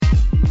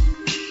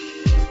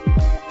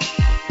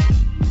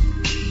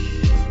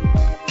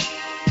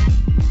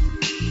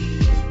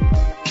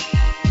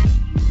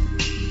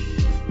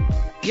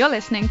You're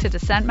listening to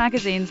Dissent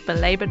Magazine's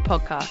Belabored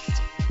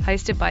podcast,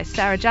 hosted by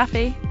Sarah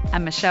Jaffe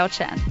and Michelle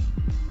Chen.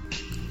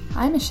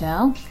 Hi,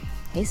 Michelle.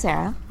 Hey,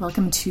 Sarah.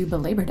 Welcome to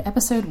Belabored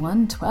episode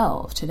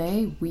 112.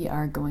 Today we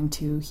are going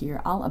to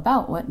hear all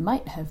about what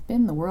might have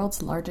been the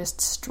world's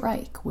largest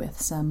strike, with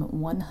some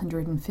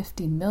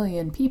 150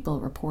 million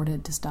people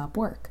reported to stop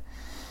work.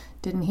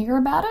 Didn't hear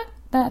about it?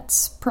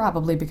 That's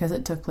probably because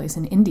it took place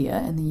in India,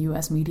 and the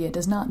US media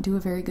does not do a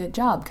very good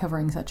job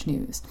covering such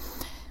news.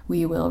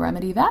 We will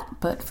remedy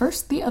that, but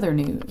first, the other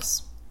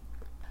news.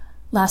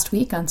 Last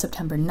week, on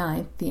September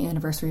 9th, the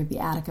anniversary of the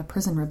Attica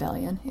prison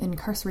rebellion,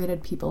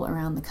 incarcerated people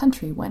around the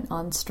country went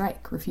on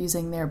strike,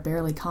 refusing their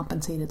barely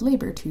compensated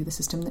labor to the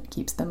system that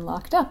keeps them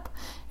locked up,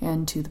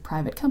 and to the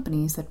private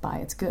companies that buy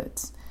its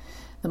goods.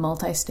 The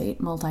multi-state,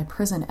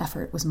 multi-prison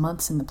effort was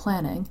months in the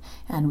planning,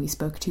 and we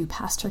spoke to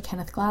Pastor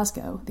Kenneth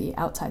Glasgow, the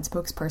outside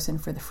spokesperson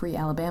for the Free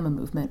Alabama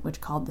movement,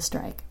 which called the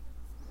strike.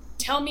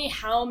 Tell me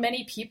how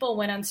many people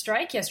went on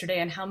strike yesterday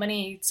and how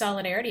many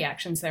solidarity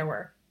actions there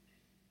were.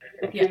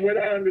 Yeah. From what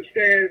I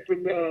understand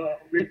from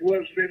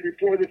what's been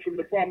reported from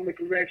the Department of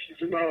Corrections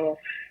and all,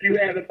 you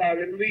had about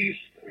at least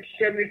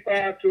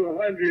 75 to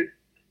 100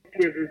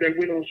 prisoners that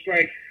went on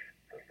strike.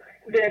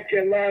 North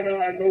Carolina,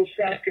 I know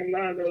South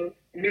Carolina,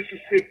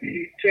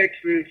 Mississippi,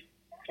 Texas,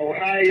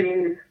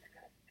 Ohio,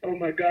 oh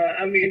my God,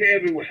 I mean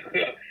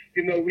everywhere.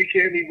 You know, we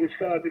can't even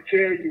start to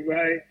tell you,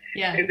 right?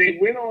 Yeah. And they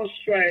went on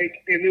strike,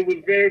 and it was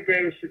very,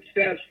 very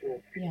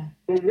successful. Yeah.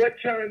 But what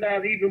turned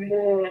out even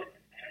more,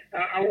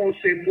 I won't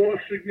say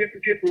more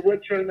significant, but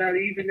what turned out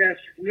even as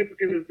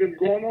significant as them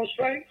going on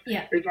strike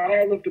is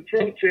all of the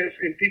protests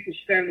and people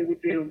standing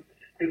with them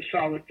in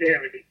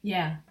solidarity.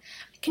 Yeah.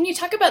 Can you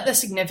talk about the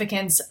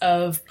significance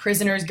of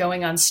prisoners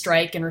going on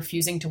strike and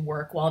refusing to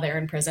work while they're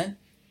in prison?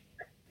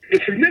 The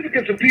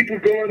significance of people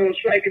going on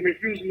strike and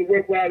refusing to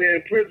work while they're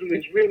in prison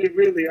is really,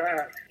 really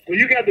high. When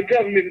you got the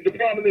government, the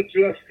Department of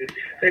Justice,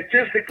 that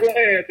just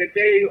declared that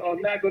they are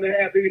not going to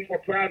have any more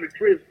private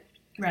prisons.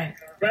 Right.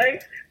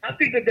 Right? I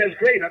think that that's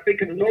great. I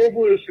think it's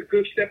noble. It's a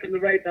good step in the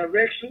right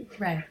direction.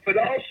 Right. But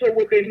also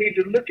what they need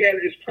to look at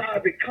is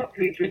private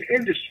companies and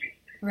industry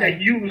that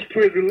use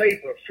prison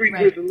labor, free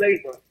prison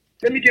labor.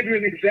 Let me give you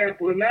an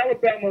example. In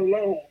Alabama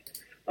alone,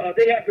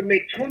 they have to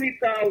make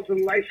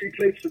 20,000 license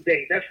plates a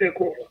day. That's their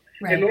quota.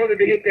 Right. In order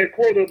to hit their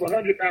quota of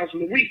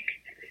 100,000 a week.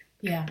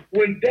 Yeah.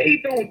 When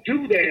they don't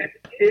do that,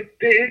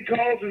 it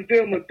causes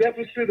them a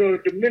deficit or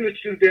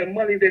diminishes their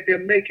money that they're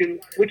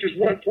making, which is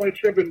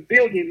 $1.7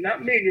 billion,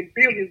 not million,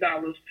 $1 billion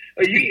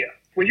a year.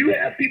 When you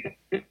have people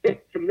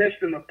for less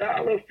than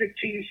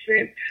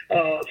 $1.15,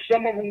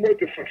 some of them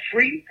working for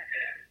free,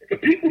 the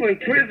people in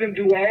prison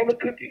do all the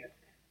cooking.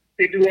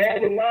 They do all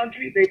the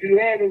laundry. They do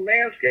all the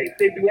landscape.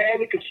 They do all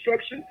the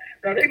construction.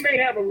 Now, they may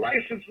have a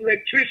licensed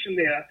electrician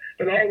there,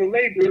 but all the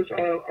laborers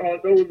are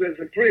those that's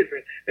in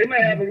prison. They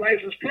may have a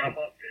licensed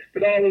plumber,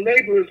 but all the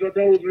laborers are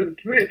those in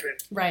prison.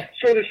 Right.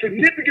 So the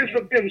significance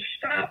of them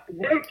stop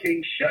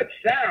working shuts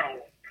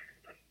down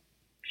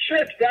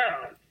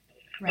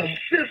a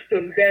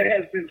system that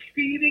has been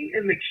feeding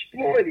and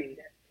exploiting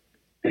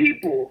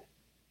people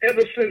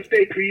ever since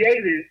they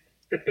created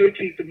the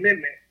 13th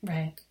Amendment.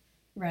 Right.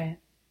 Right.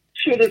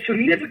 So the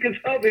significance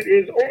of it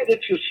is, in order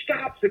to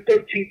stop the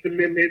 13th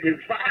Amendment,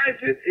 revise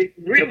it,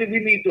 really we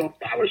need to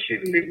abolish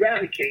it and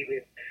eradicate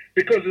it.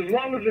 Because as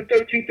long as the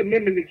 13th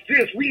Amendment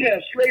exists, we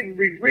have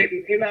slavery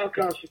written in our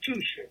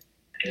Constitution.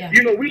 Yeah.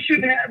 You know, we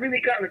shouldn't have any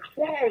kind of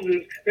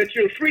clauses that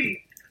you're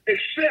free,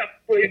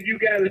 except for if you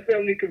got a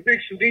felony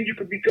conviction, then you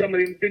could become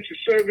an indentured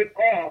servant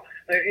or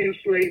an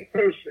enslaved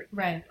person.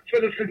 Right.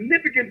 So the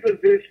significance of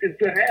this is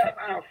to have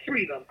our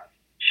freedom.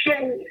 So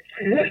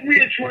what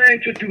we're trying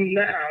to do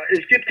now is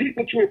get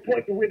people to a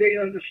point where they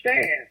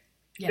understand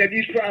that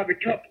these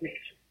private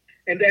companies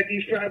and that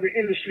these private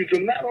industries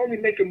are not only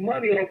making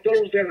money off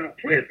those that are in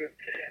prison,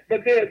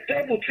 but they're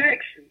double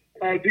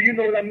taxing. Do you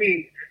know what I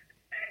mean?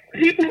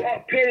 People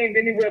are paying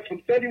anywhere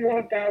from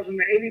 $31,000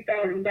 to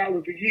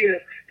 $80,000 a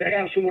year to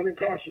have someone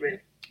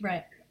incarcerated.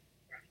 Right.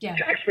 Yeah.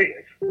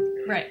 Taxpayers.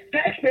 Right.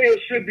 Taxpayers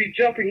should be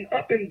jumping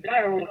up and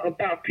down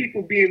about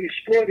people being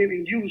exploited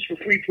and used for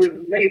free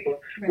prison labor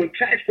when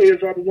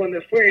taxpayers are the one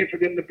that's paying for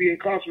them to be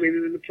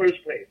incarcerated in the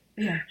first place.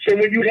 Yeah. So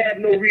when you have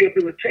no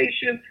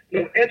rehabilitation,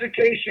 no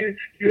education,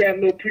 you have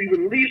no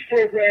pre-release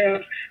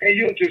programs, and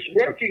you're just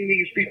working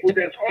these people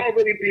that's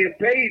already being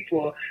paid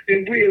for,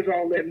 then where's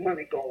all that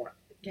money going?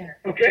 Yeah.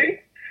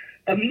 Okay?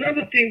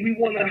 Another thing we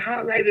want to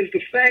highlight is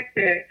the fact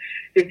that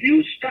if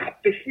you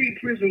stop the free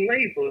prison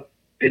labor,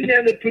 then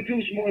that'll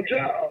produce more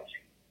jobs.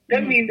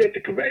 That means that the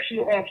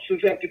correctional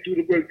officers have to do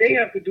the work. They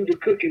have to do the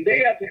cooking.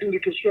 They have to do the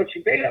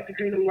construction. They have to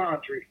do the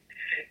laundry.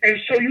 And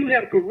so you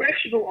have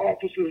correctional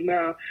officers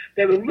now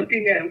that are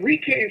looking at, we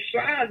can't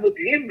side with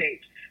the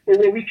inmates, but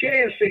what we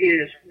can say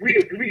is we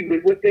agree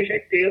with what the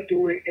heck they're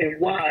doing and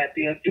why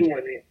they're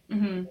doing it.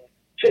 Mm-hmm.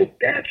 So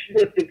that's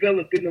what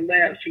developed in the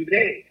last 2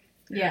 days.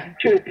 Yeah.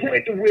 To a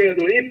point to where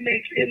the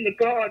inmates in the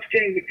guards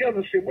came together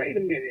and said, wait a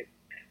minute.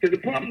 The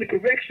Department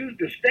of Corrections,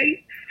 the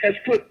state, has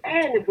put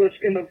all of us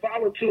in a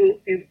volatile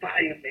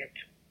environment.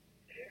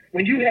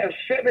 when you have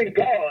 7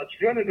 guards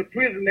running a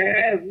prison that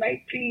has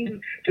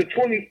 19 to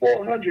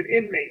 2,400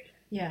 inmates,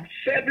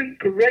 7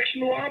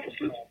 correctional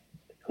officers,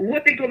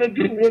 what they going to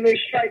do when they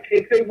strike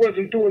if they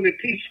wasn't doing it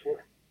peaceful?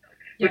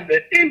 But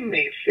the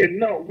inmates said,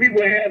 no, we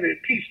will have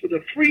it peaceful.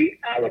 The Free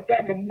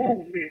Alabama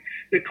movement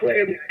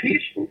declared it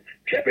peaceful,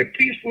 kept it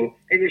peaceful,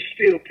 and it's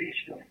still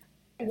peaceful.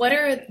 What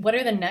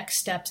are the next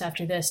steps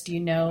after this? Do you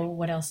know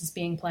what else is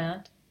being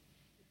planned?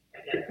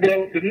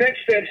 Well, the next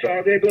steps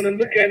are they're going to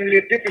look at it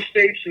in different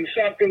states. In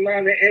South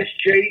Carolina,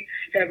 SJ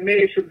have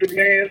made some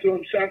demands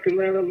on South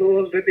Carolina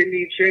laws that they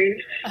need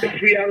changed. The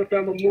Free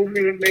Alabama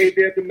movement have made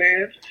their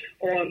demands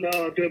on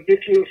the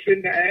Habitual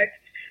Offender Act,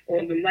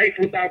 on the Life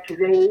Without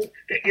Parole,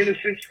 the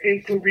Innocence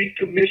Inquiry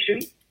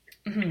Commission,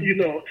 you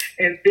know,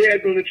 and they're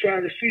going to try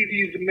to see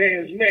these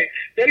demands met.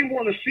 They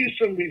want to see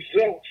some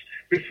results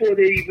before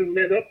they even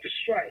let up the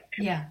strike.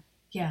 Yeah.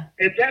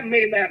 And that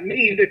may not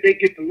mean that they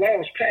get the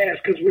laws passed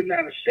because we're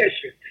not a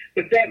session,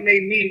 but that may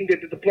mean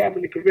that the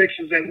Department of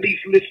Corrections at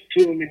least listen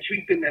to them and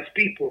treat them as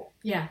people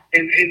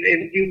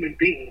and human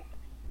beings.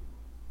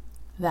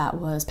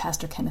 That was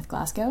Pastor Kenneth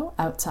Glasgow,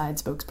 outside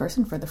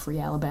spokesperson for the Free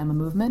Alabama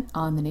movement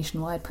on the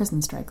nationwide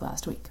prison strike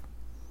last week.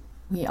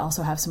 We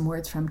also have some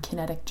words from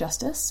Kinetic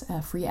Justice,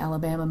 a Free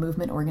Alabama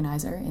movement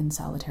organizer in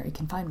solitary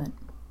confinement.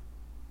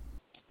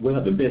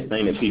 Well, the best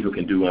thing that people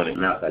can do on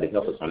the outside to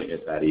help us on the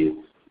inside is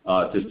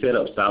to set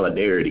up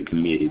solidarity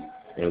committees.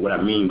 And what I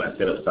mean by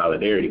set up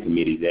solidarity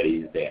committees, that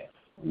is that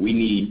we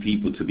need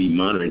people to be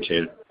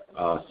monitoring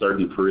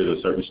certain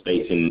prisons, certain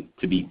states, and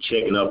to be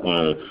checking up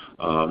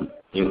on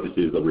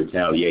instances of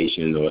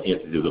retaliation or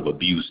instances of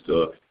abuse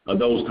or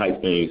those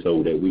type things,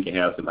 so that we can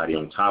have somebody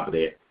on top of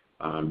that.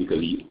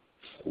 Because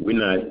we're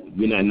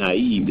not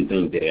naive to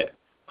think that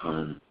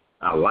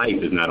our life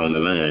is not on the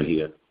line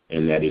here,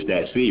 and that it's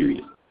that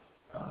serious.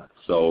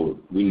 So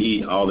we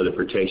need all of the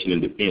protection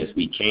and defense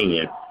we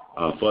can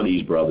for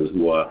these brothers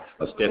who are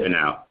stepping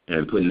out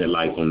and putting their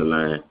life on the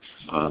line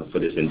for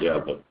this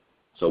endeavor.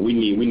 So we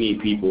need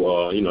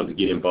people, to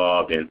get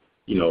involved and,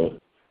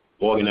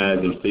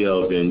 organize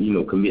themselves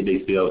and, commit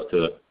themselves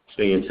to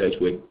stay in touch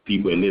with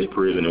people in this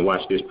prison and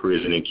watch this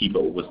prison and keep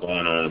up with what's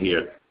going on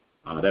here.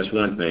 That's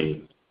one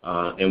thing.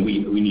 And we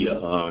need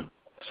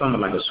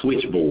something like a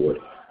switchboard.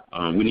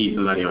 We need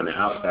somebody on the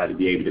outside to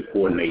be able to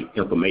coordinate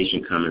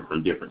information coming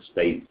from different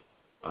states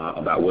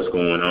about what's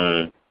going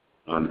on,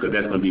 because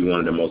that's going to be one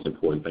of the most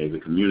important things, the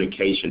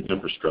communication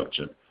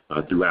infrastructure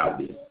throughout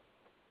this.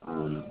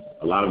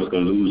 A lot of us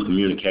going to lose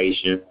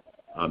communication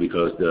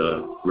because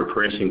the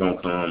repression going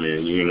to come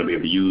and you ain't going to be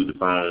able to use the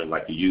phone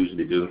like you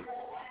usually do.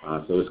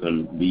 So it's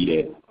going to be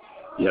that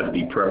you have to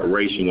be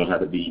preparation, going to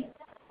have to be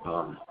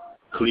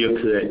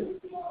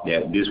clear-cut,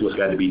 that this what's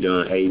got to be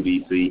done, A,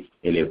 B, C,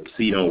 and if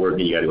C don't work,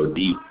 then you got to go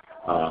D.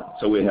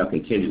 So we'll have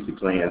contingency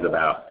plans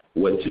about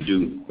what to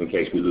do in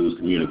case we lose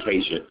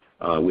communication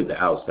with the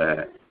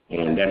outside.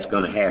 And that's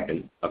going to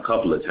happen a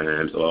couple of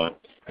times,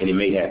 and it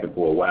may happen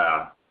for a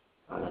while.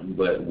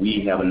 But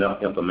we have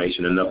enough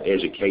information, enough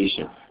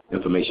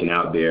information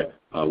out there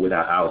with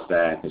our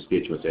outside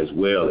constituents as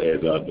well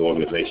as the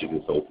organizations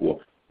and so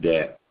forth,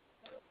 that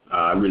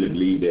I really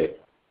believe that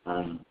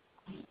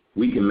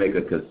we can make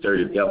a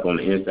concerted effort on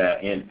the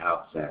inside and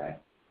outside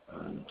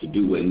to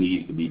do what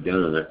needs to be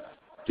done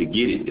to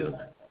get it done.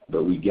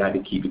 But we got to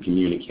keep the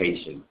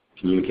communication.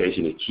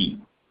 Communication is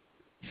key.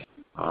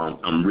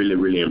 I'm really,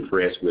 really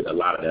impressed with a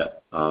lot of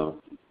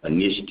the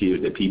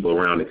initiatives that people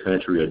around the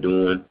country are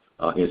doing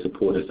in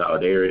support of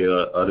solidarity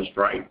of the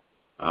strike,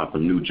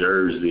 from New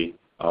Jersey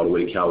all the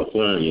way to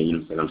California.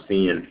 I'm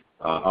seeing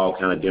all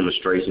kind of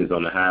demonstrations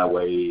on the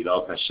highways,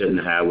 all kind of shutting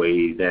the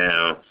highways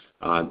down.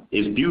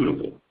 It's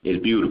beautiful.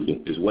 It's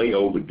beautiful. It's way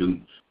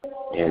overdue.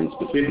 And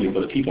specifically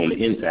for the people on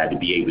the inside to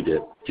be able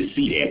to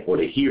see that or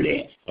to hear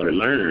that or to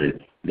learn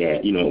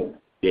that,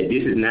 that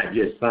this is not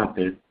just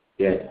something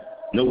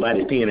that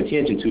nobody's paying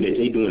attention to that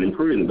they're doing in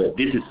prison, but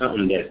this is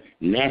something that's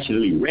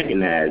nationally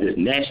recognized, that's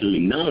nationally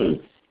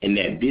known, and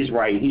that this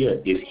right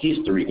here is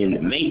history in the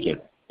making.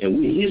 And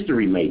we're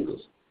history makers.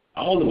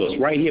 All of us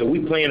right here,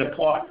 we're playing a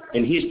part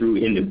in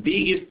history in the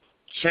biggest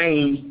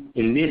change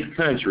in this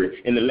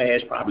country in the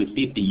last probably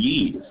 50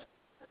 years.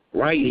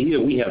 Right here,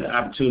 we have the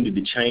opportunity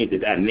to change the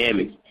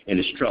dynamics and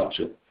the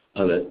structure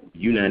of the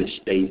United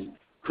States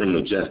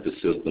criminal justice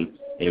system,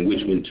 and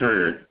which in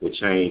turn will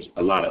change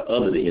a lot of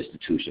other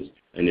institutions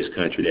in this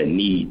country that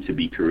need to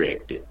be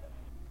corrected.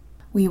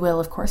 We will,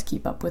 of course,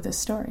 keep up with this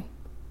story.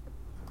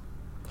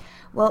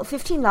 Well,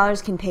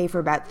 $15 can pay for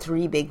about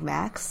 3 Big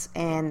Macs,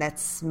 and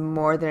that's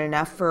more than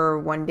enough for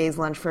one day's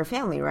lunch for a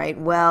family, right?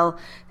 Well,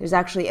 there's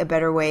actually a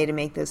better way to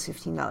make those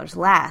 $15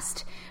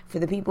 last. For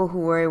the people who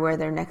worry where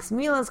their next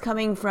meal is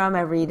coming from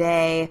every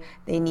day,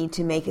 they need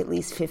to make at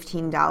least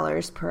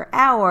 $15 per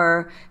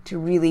hour to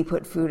really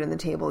put food on the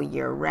table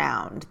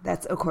year-round.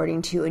 That's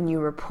according to a new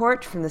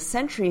report from the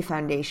Century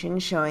Foundation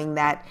showing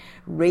that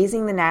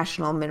raising the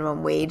national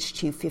minimum wage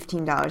to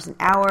 $15 an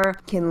hour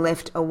can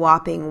lift a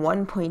whopping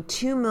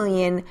 1.2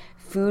 million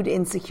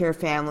food-insecure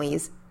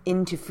families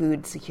into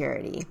food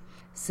security.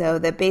 So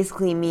that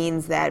basically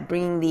means that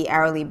bringing the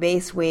hourly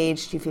base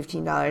wage to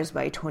 $15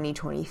 by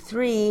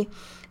 2023,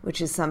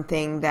 which is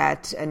something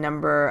that a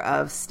number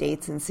of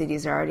states and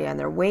cities are already on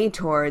their way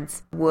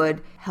towards,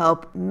 would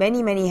help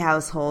many, many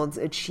households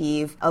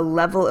achieve a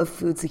level of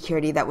food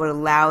security that would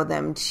allow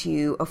them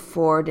to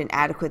afford an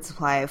adequate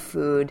supply of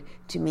food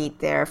to meet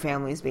their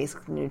family's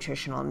basic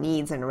nutritional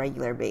needs on a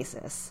regular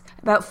basis.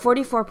 About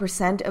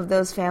 44% of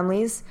those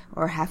families,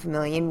 or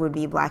 500,000, would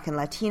be Black and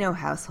Latino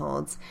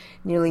households.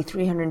 Nearly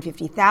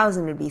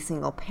 350,000 would be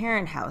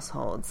single-parent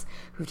households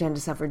who tend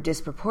to suffer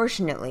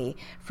disproportionately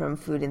from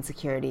food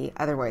insecurity,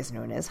 otherwise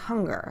known as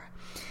hunger.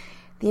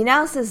 The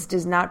analysis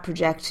does not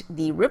project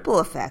the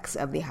ripple effects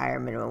of the higher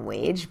minimum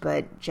wage,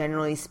 but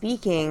generally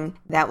speaking,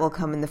 that will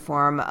come in the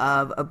form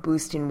of a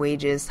boost in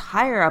wages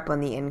higher up on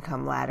the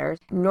income ladder,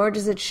 nor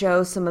does it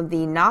show some of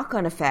the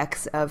knock-on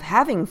effects of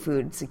having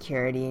food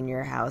security in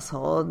your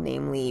household,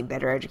 namely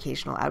better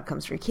educational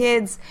outcomes for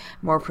kids,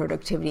 more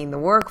productivity in the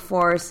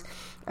workforce,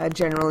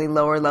 generally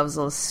lower levels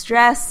of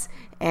stress,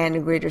 and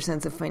a greater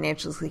sense of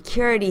financial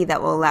security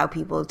that will allow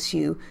people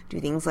to do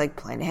things like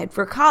plan ahead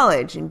for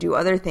college and do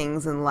other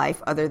things in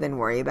life other than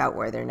worry about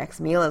where their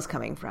next meal is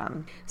coming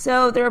from.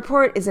 So the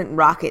report isn't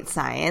rocket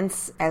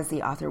science, as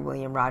the author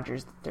William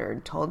Rogers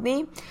III told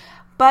me,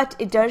 but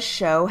it does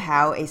show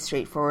how a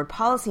straightforward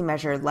policy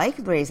measure like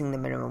raising the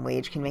minimum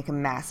wage can make a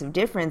massive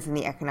difference in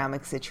the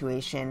economic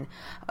situation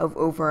of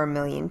over 1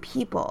 million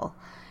people.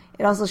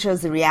 It also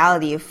shows the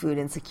reality of food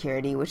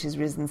insecurity, which has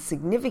risen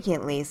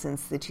significantly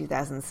since the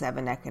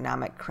 2007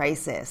 economic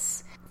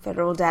crisis.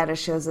 Federal data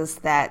shows us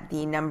that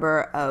the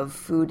number of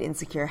food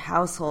insecure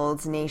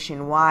households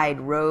nationwide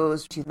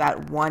rose to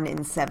about 1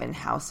 in 7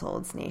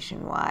 households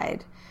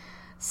nationwide.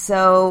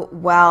 So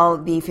while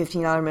the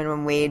 $15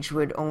 minimum wage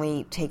would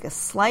only take a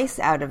slice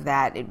out of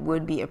that, it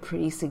would be a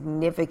pretty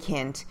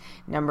significant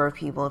number of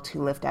people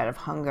to lift out of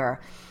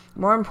hunger.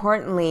 More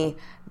importantly,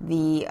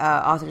 the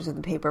authors of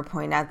the paper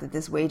point out that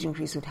this wage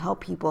increase would help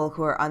people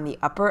who are on the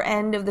upper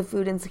end of the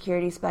food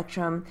insecurity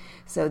spectrum.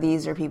 So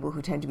these are people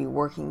who tend to be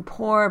working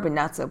poor, but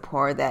not so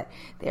poor that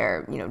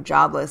they're,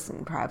 jobless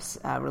and perhaps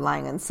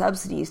relying on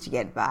subsidies to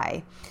get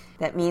by.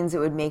 That means it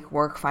would make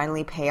work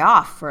finally pay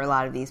off for a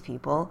lot of these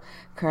people.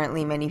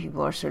 Currently, many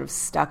people are sort of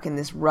stuck in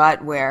this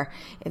rut where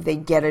if they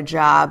get a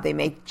job, they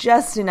make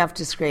just enough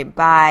to scrape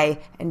by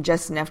and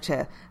just enough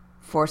to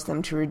force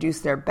them to reduce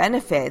their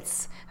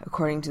benefits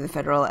according to the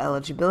federal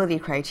eligibility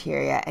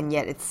criteria, and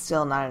yet it's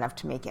still not enough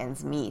to make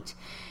ends meet.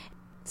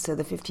 So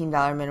the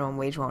 $15 minimum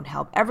wage won't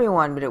help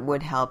everyone, but it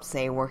would help,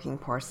 say, working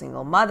poor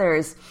single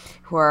mothers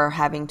who are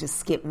having to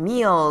skip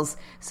meals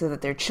so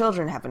that their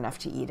children have enough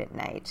to eat at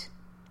night.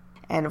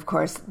 And of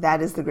course,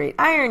 that is the great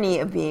irony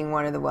of being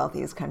one of the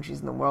wealthiest countries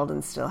in the world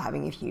and still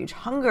having a huge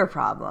hunger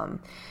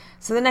problem.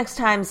 So the next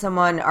time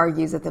someone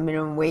argues that the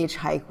minimum wage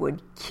hike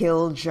would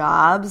kill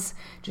jobs,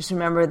 just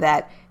remember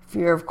that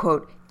fear of,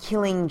 quote,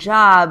 killing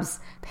jobs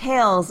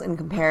pales in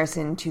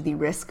comparison to the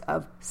risk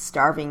of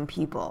starving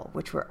people,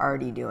 which we're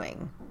already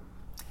doing.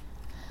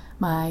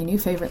 My new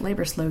favorite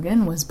labor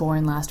slogan was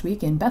born last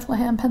week in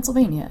Bethlehem,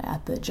 Pennsylvania,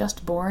 at the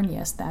Just Born,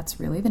 yes, that's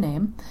really the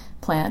name,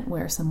 plant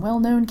where some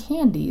well-known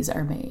candies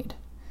are made.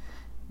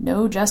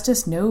 No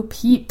justice, no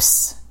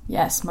peeps.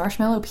 Yes,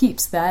 marshmallow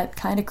peeps, that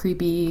kind of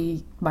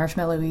creepy,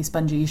 marshmallowy,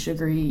 spongy,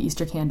 sugary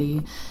Easter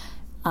candy,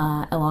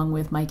 along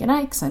with Mike and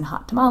Ike's and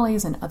hot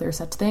tamales and other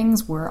such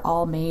things, were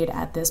all made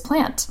at this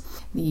plant.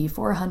 The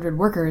 400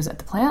 workers at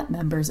the plant,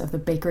 members of the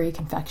Bakery,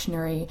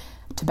 Confectionery,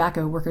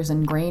 Tobacco Workers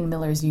and Grain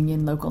Millers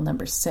Union Local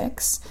Number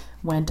 6,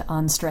 went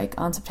on strike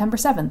on September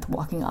 7th,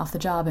 walking off the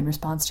job in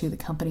response to the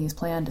company's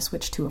plan to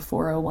switch to a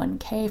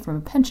 401k from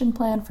a pension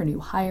plan for new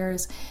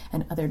hires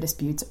and other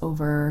disputes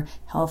over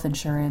health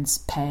insurance,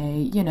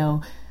 pay,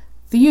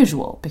 the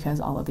usual, because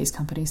all of these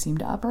companies seem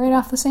to operate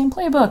off the same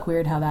playbook.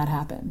 Weird how that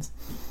happens.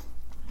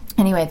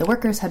 Anyway, the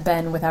workers had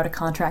been without a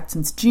contract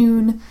since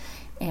June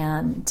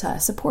and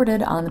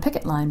supported on the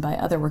picket line by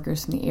other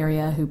workers from the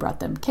area who brought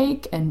them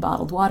cake and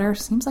bottled water.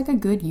 Seems like a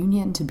good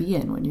union to be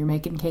in when you're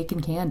making cake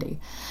and candy.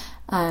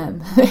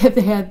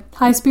 They had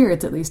high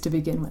spirits, at least to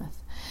begin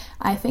with.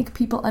 I think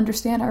people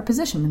understand our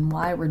position and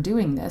why we're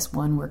doing this,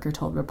 one worker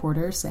told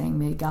reporters, saying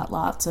they got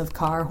lots of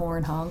car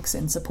horn honks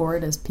and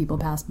support as people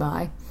passed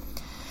by.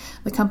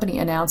 The company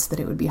announced that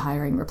it would be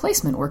hiring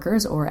replacement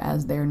workers, or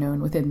as they're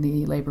known within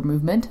the labor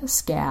movement,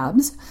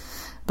 scabs,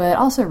 but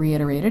also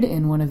reiterated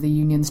in one of the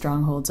union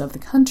strongholds of the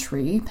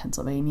country,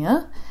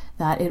 Pennsylvania,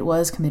 that it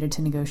was committed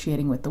to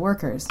negotiating with the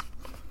workers.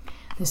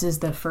 This is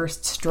the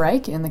first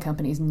strike in the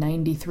company's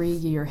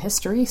 93-year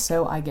history,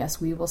 so I guess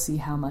we will see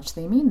how much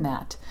they mean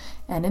that.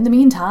 And in the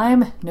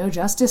meantime, no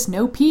justice,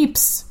 no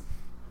peeps.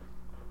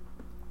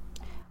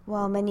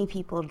 While many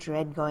people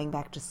dread going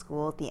back to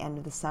school at the end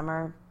of the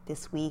summer,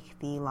 this week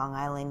the Long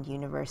Island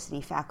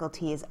University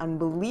faculty is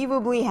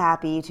unbelievably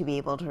happy to be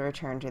able to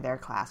return to their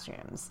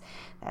classrooms.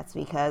 That's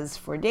because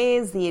for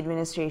days the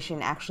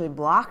administration actually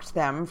blocked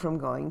them from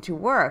going to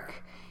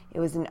work. It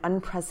was an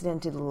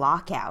unprecedented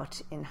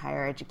lockout in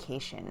higher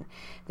education.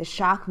 The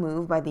shock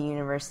move by the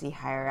university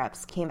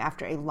higher-ups came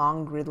after a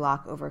long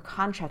gridlock over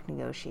contract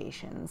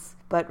negotiations.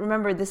 But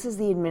remember, this is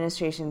the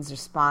administration's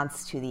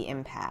response to the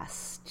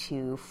impasse,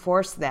 to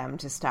force them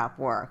to stop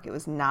work. It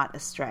was not a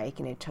strike,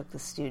 and it took the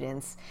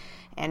students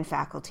and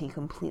faculty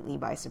completely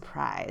by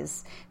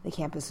surprise. The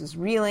campus was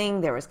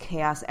reeling, there was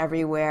chaos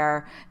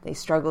everywhere, they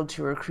struggled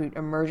to recruit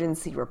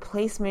emergency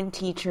replacement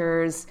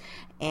teachers,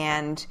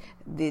 and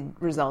the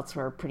results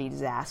were pretty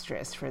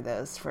disastrous for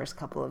those first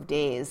couple of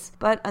days.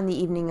 But on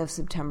the evening of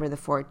September the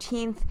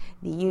 14th,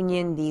 the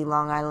union, the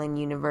Long Island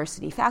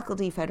University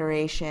Faculty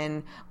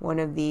Federation, one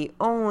of the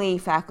only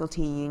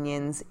faculty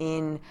unions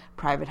in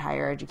private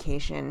higher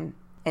education,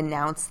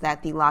 announced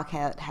that the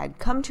lockout had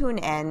come to an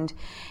end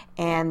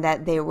and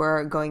that they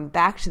were going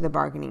back to the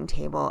bargaining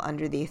table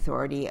under the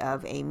authority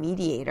of a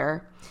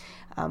mediator.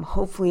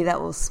 Hopefully that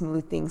will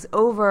smooth things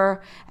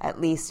over, at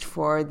least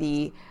for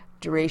the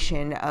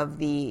duration of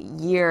the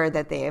year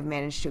that they have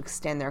managed to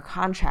extend their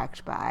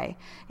contract by.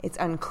 It's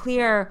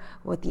unclear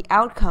what the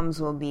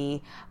outcomes will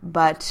be,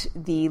 but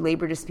the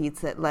labor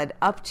disputes that led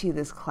up to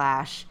this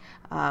clash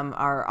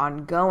are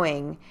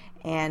ongoing,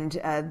 and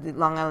the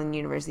Long Island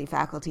University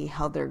faculty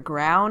held their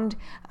ground.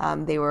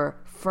 They were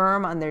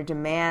firm on their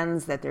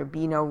demands that there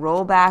be no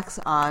rollbacks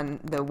on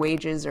the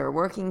wages or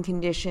working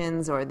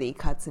conditions or the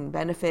cuts in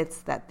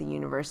benefits that the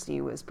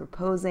university was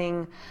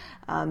proposing.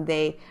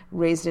 They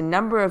raised a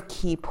number of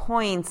key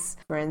points.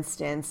 For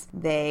instance,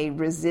 they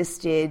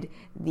resisted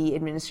the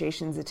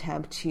administration's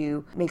attempt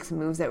to make some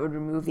moves that would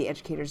remove the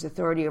educators'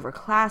 authority over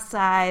class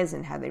size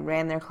and how they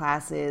ran their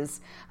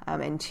classes,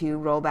 and to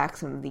roll back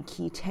some of the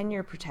key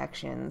tenure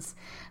protections.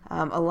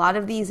 A lot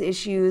of these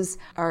issues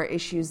are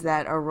issues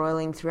that are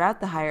roiling throughout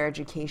the higher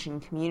education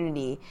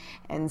community,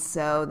 and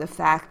so the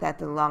fact that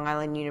the Long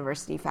Island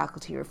University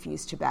faculty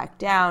refused to back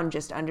down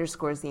just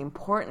underscores the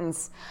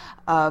importance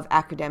of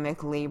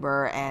academic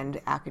labor and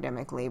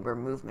academic labor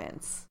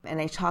movements. And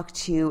I talked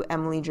to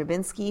Emily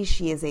Drabinski.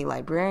 She is a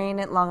librarian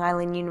at Long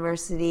Island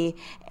University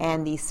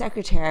and the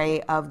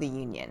secretary of the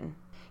union.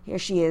 Here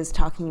she is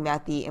talking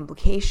about the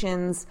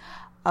implications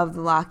of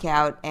the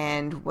lockout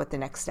and what the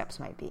next steps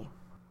might be.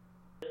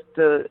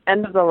 The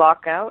end of the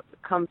lockout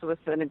comes with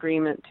an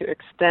agreement to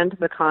extend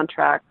the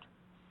contract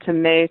to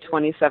May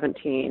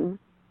 2017.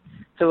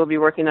 So we'll be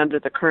working under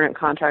the current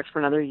contract for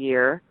another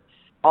year.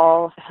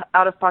 All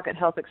out-of-pocket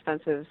health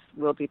expenses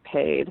will be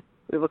paid.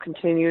 We will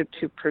continue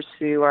to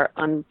pursue our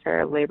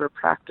unfair labor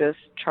practice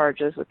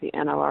charges with the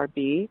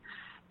NLRB,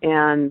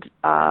 and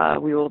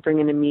we will bring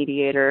in a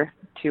mediator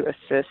to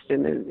assist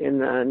in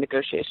the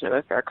negotiation of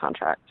a fair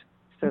contract.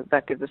 So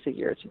that gives us a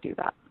year to do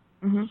that.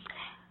 Mm-hmm.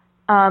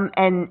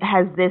 And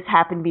has this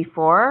happened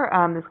before,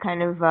 this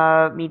kind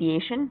of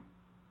mediation?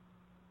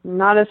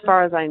 Not as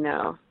far as I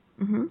know.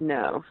 Mm-hmm.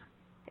 No.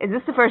 Is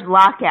this the first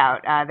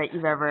lockout that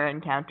you've ever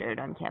encountered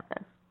on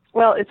campus?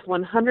 Well, it's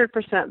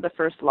 100% the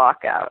first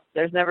lockout.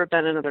 There's never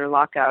been another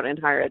lockout in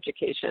higher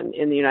education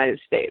in the United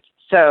States.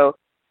 So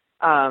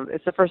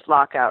it's the first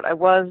lockout. I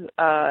was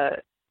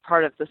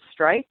part of the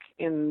strike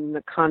in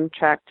the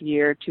contract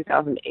year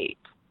 2008.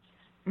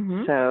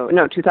 Mm-hmm. So,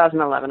 no,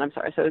 2011, I'm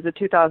sorry. So it was a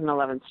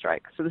 2011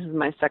 strike. So this is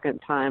my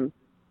second time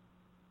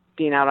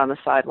being out on the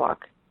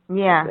sidewalk,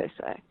 yeah, as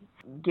they say.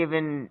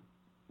 Given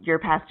your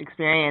past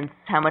experience,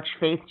 how much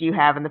faith do you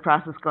have in the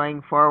process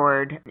going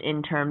forward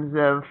in terms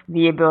of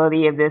the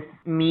ability of this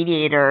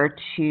mediator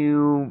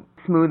to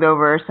smooth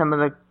over some of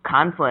the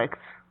conflicts?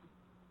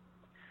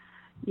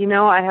 You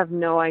know, I have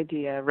no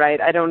idea, right?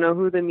 I don't know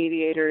who the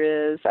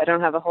mediator is. I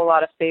don't have a whole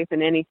lot of faith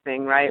in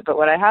anything, right? But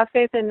what I have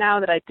faith in now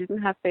that I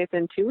didn't have faith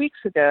in 2 weeks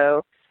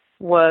ago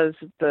was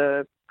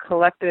the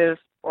collective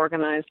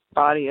organized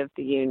body of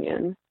the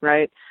union,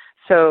 right?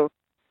 So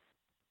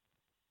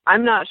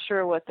I'm not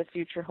sure what the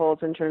future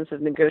holds in terms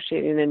of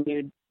negotiating a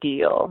new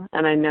deal.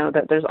 And I know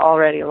that there's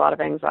already a lot of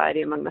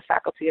anxiety among the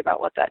faculty about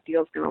what that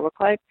deal is going to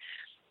look like.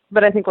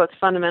 But I think what's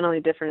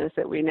fundamentally different is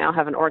that we now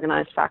have an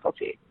organized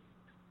faculty.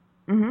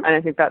 Mm-hmm. And I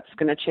think that's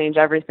going to change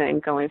everything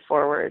going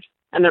forward.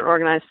 And an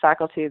organized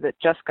faculty that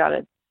just got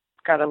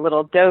a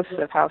little dose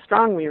of how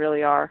strong we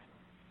really are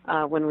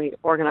when we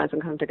organize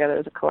and come together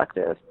as a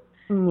collective.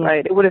 Mm-hmm.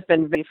 Right? It would have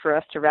been easy for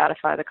us to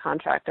ratify the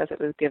contract as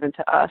it was given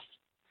to us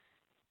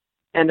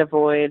and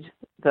avoid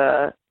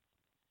the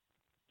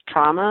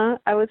trauma,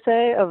 I would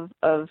say, of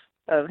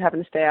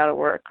having to stay out of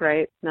work.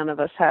 Right? None of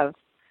us have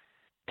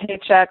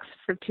paychecks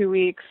for 2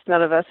 weeks.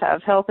 None of us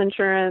have health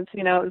insurance.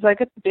 You know, it was like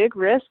a big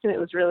risk, and it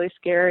was really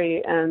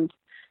scary. And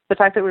the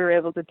fact that we were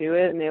able to do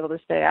it and able to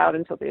stay out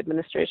until the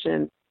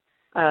administration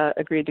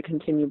agreed to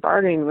continue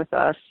bargaining with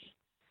us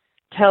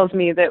tells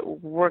me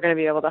that we're going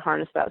to be able to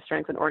harness that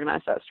strength and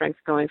organize that strength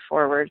going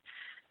forward.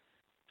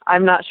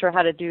 I'm not sure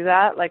how to do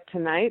that. Like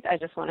tonight, I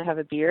just want to have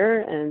a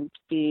beer and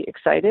be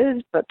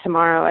excited. But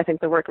tomorrow, I think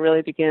the work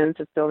really begins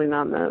with building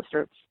on the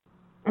sort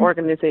of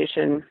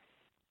organization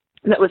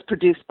that was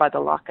produced by the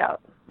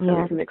lockout.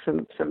 so we can make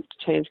some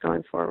change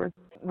going forward.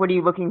 What are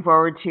you looking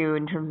forward to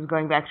in terms of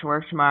going back to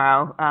work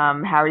tomorrow?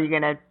 How are you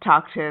going to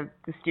talk to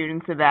the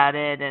students about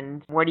it,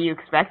 and what are you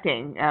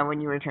expecting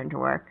when you return to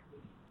work?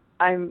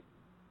 I'm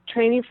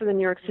training for the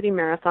New York City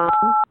Marathon,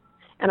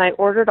 and I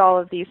ordered all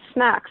of these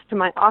snacks to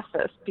my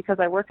office because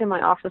I work in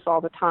my office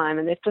all the time,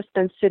 and they've just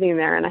been sitting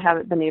there, and I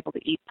haven't been able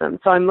to eat them.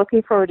 So I'm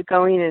looking forward to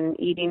going in and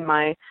eating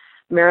my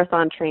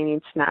marathon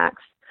training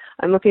snacks.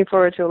 I'm looking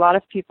forward to a lot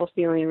of people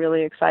feeling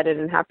really excited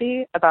and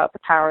happy about the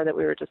power that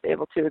we were just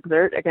able to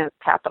exert against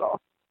capital.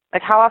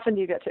 Like, how often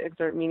do you get to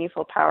exert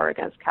meaningful power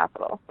against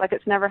capital? Like,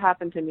 it's never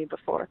happened to me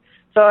before.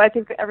 So I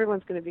think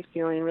everyone's going to be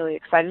feeling really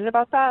excited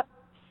about that,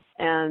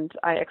 and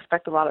I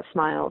expect a lot of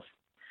smiles.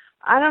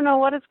 I don't know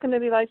what it's going to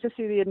be like to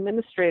see the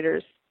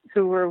administrators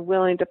who were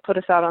willing to put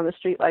us out on the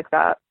street like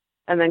that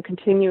and then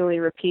continually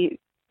repeat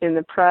in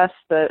the press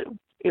that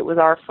it was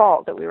our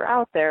fault that we were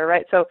out there,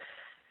 right? So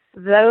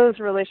those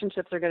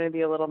relationships are going to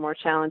be a little more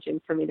challenging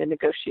for me to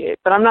negotiate.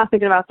 But I'm not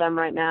thinking about them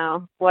right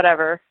now.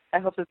 Whatever. I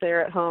hope that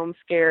they're at home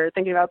scared,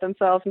 thinking about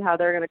themselves and how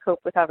they're going to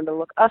cope with having to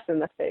look us in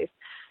the face.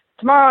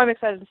 Tomorrow I'm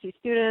excited to see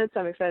students.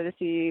 I'm excited to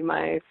see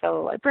my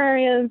fellow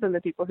librarians and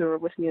the people who are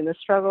with me in this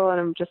struggle. And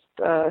I'm just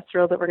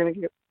thrilled that we're going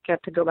to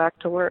get to go back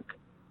to work.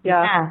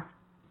 Yeah.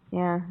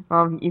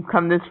 Well, you've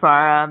come this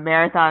far.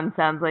 Marathon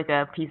sounds like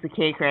a piece of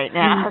cake right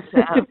now.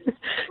 So.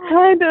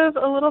 Kind of,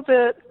 a little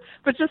bit.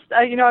 But just,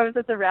 I was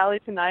at the rally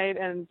tonight,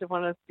 and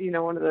one of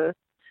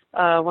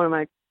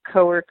my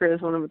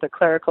coworkers, one of the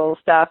clerical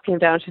staff came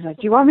down. She's like,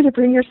 "Do you want me to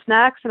bring your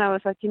snacks?" And I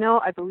was like,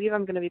 I believe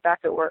I'm going to be back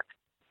at work.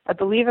 I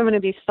believe I'm going to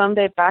be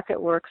someday back at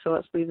work, so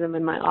let's leave them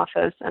in my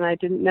office. And I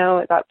didn't know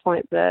at that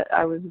point that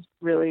I was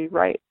really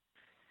right,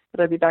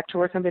 that I'd be back to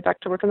work. I'd be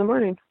back to work in the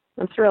morning.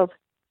 I'm thrilled.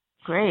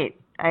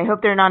 Great. I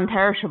hope they're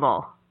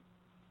non-perishable.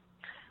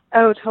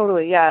 Oh,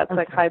 totally. Yeah, it's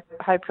okay. like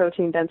high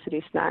protein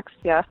density snacks.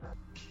 Yeah.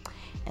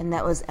 And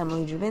that was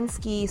Emily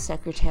Drabinski,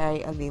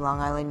 Secretary of the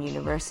Long Island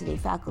University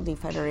Faculty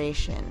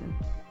Federation.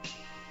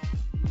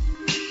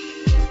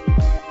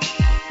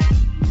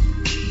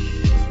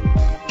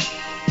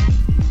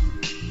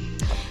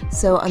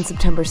 So on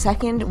September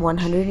 2nd,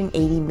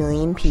 180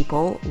 million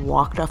people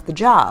walked off the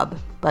job.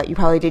 But you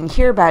probably didn't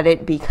hear about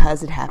it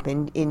because it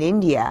happened in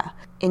India.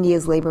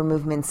 India's labor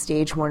movement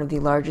staged one of the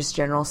largest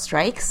general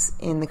strikes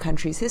in the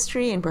country's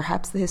history and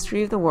perhaps the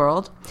history of the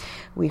world.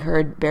 We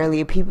heard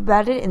barely a peep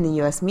about it in the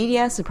U.S.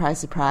 media, surprise,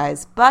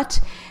 surprise. But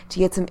to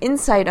get some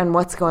insight on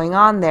what's going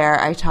on there,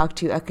 I talked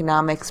to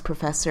economics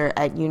professor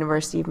at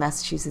University of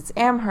Massachusetts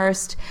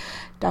Amherst,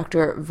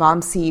 Dr.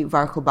 Vamsi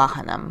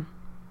Varkalbahanam.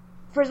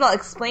 First of all,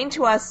 explain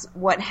to us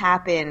what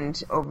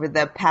happened over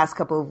the past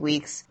couple of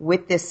weeks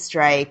with this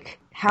strike.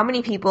 How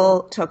many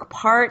people took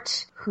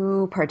part,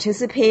 who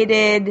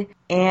participated,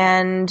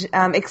 and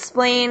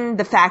explain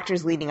the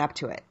factors leading up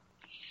to it.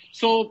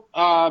 So,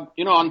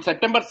 on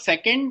September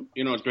 2nd,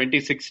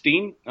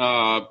 2016,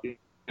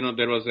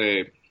 there was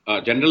a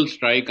general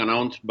strike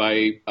announced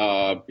by,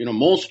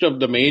 most of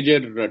the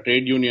major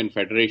trade union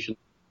federations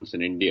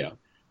in India,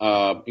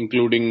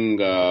 including,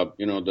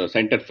 the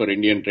Center for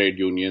Indian Trade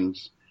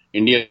Unions,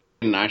 Indian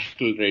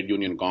National Trade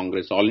Union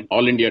Congress,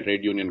 All India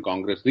Trade Union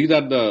Congress. These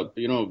are the,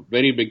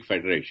 very big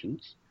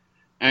federations.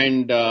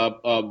 And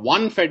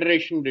one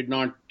federation did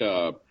not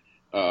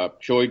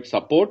show its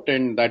support,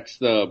 and that's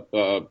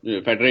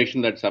the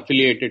federation that's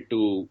affiliated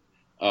to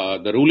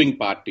the ruling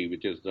party,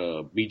 which is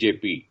the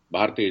BJP,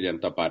 Bharatiya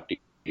Janata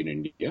Party in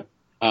India.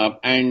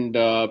 In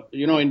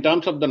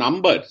terms of the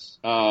numbers,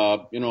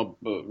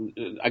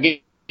 again,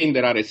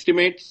 there are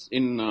estimates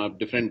in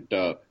different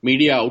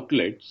media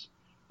outlets.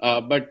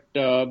 But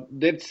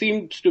there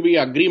seems to be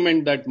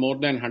agreement that more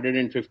than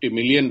 150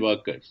 million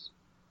workers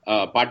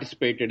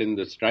participated in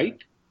the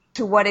strike.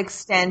 To what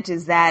extent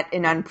is that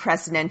an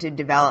unprecedented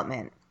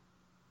development?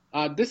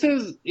 This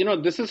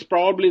is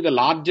probably the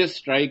largest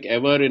strike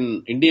ever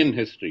in Indian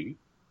history.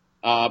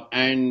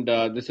 And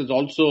this is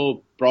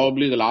also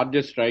probably the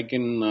largest strike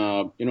in,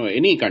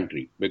 any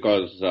country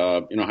because,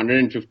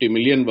 150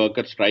 million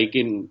workers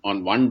striking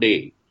on one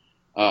day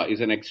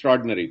is an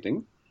extraordinary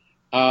thing.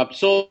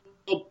 So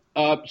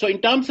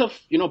in terms of,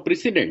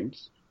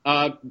 precedents,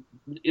 a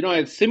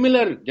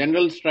similar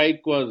general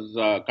strike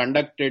was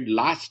conducted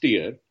last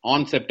year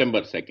on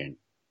September 2nd.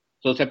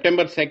 So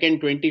September 2nd,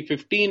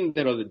 2015,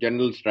 there was a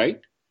general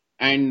strike.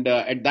 And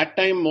at that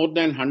time, more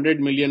than 100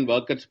 million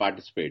workers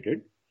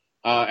participated.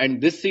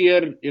 And this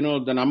year,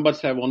 the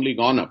numbers have only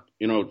gone up,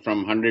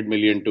 from 100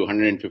 million to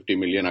 150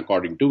 million,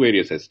 according to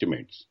various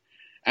estimates.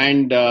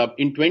 And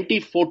in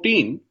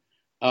 2014,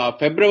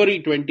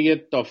 February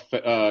 20th of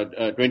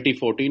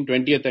 2014,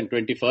 20th and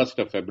 21st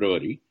of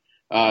February,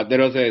 there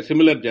was a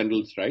similar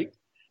general strike.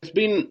 There's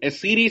been a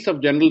series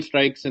of general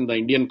strikes in the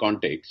Indian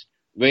context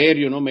where,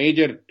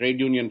 major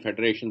trade union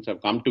federations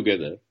have come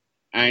together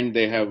and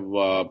they have,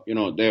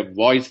 they have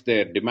voiced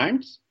their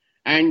demands.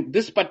 And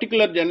this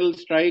particular general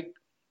strike,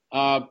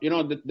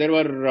 there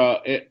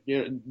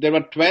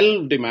were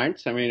 12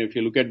 demands. I mean, if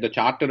you look at the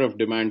Charter of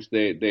Demands,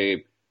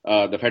 the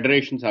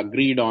federations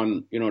agreed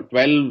on,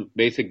 12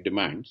 basic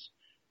demands.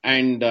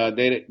 And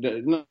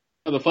the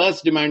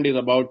first demand is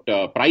about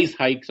price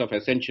hikes of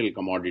essential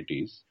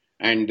commodities.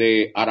 And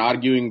they are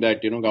arguing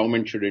that,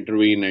 government should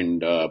intervene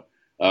and,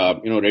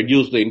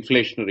 reduce the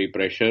inflationary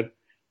pressure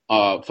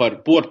for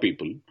poor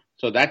people.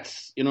 So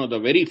that's, the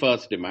very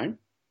first demand.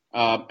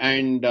 Other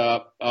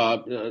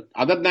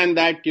than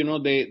that,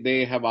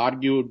 they have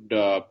argued,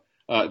 they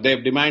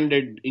have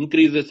demanded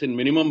increases in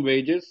minimum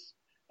wages.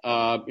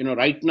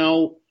 Right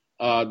now,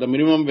 the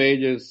minimum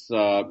wage is,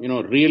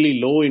 really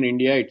low in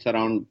India. It's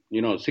around,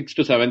 6,000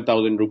 to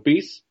 7,000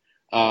 rupees,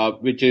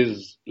 which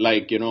is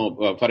like,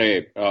 for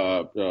a,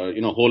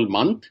 whole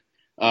month,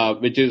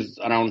 which is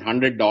around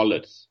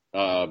 $100,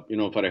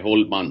 for a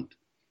whole month.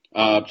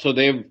 So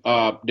they've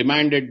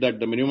demanded that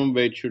the minimum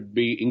wage should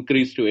be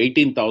increased to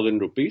 18,000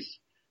 rupees,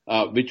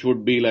 which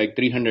would be like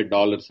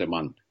 $300 a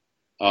month,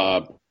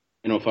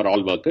 for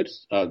all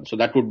workers. So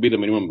that would be the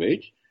minimum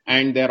wage.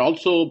 And they're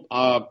also,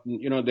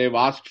 they've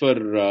asked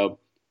for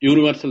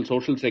universal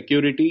social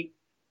security,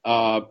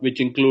 which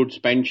includes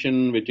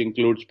pension, which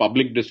includes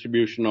public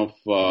distribution of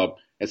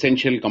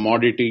essential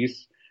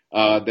commodities.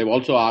 They've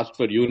also asked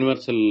for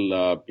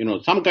universal,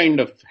 some kind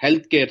of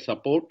healthcare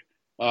support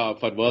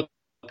for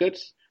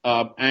workers.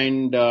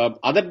 And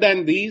other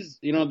than these,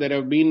 there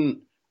have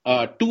been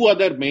two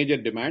other major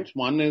demands.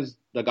 One is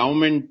the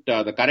government,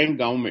 the current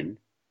government,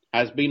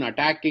 has been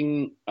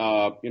attacking,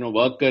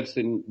 workers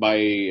in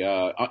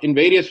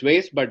various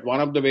ways. But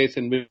one of the ways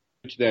in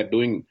which they are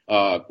doing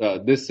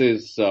this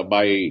is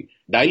by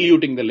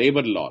diluting the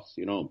labor laws.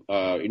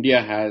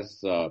 India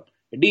has a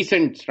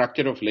decent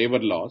structure of labor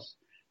laws.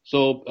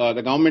 So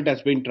the government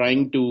has been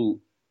trying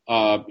to,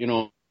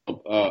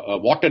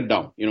 water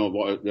down,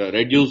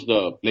 reduce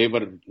the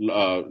labor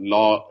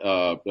law,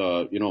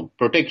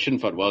 protection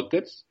for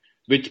workers,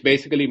 which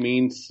basically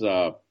means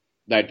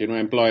that,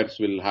 employers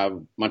will have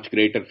much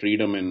greater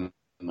freedom in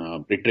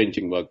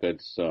retrenching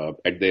workers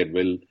at their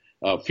will.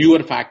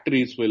 Fewer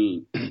factories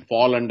will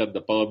fall under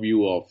the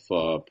purview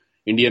of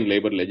Indian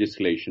labor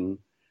legislation.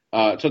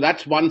 So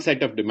that's one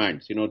set of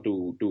demands,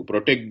 to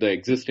protect the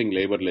existing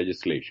labor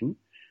legislation.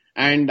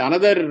 And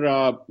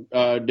another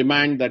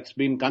demand that's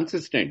been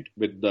consistent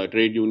with the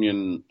trade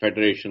union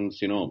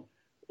federations,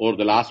 over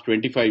the last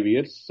 25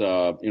 years,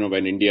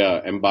 when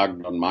India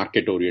embarked on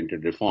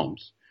market-oriented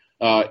reforms,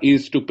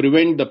 is to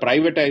prevent the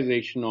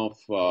privatization of,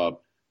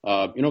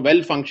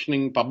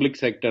 well-functioning public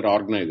sector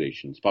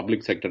organizations,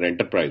 public sector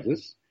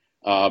enterprises,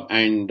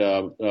 and,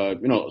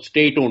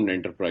 state-owned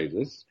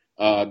enterprises.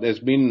 There's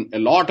been a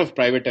lot of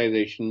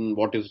privatization,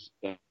 what is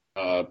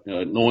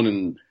known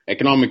in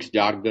economics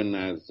jargon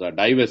as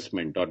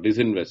divestment or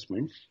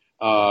disinvestment,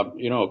 so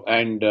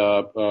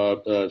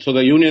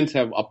the unions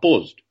have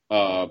opposed,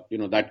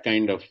 that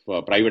kind of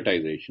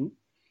privatization.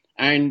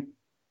 And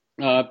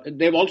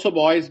they've also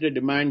voiced a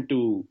demand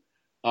to,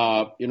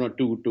 not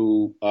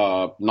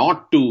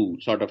to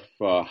sort of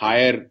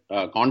hire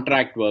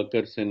contract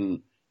workers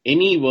in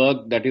any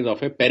work that is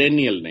of a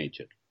perennial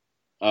nature.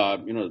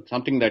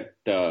 Something that,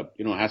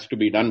 has to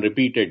be done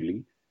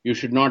repeatedly. You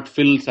should not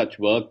fill such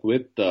work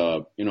with,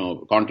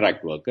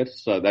 contract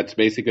workers. That's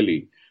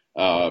basically,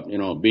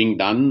 being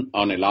done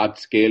on a large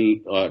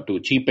scale to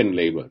cheapen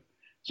labor.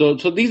 So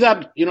these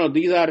are,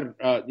 these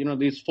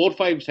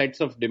 4-5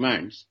 sets of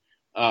demands,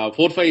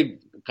 4-5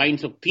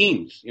 kinds of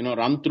themes,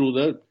 run through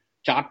the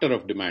charter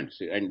of demands.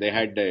 And they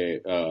had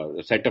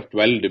a set of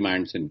 12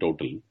 demands in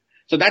total.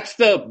 So that's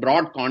the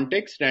broad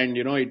context. And,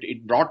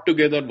 it brought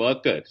together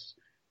workers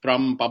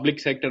from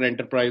public sector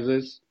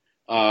enterprises.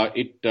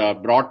 It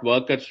brought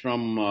workers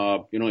from,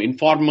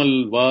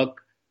 informal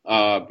work,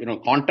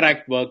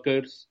 contract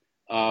workers,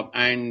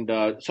 and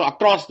so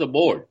across the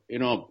board,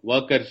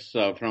 workers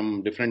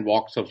from different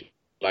walks of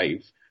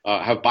life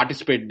have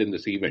participated in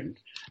this event.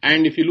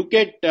 And if you look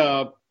at,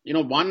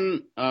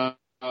 one,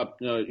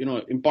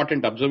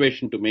 important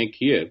observation to make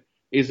here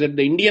is that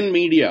the Indian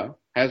media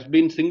has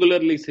been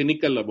singularly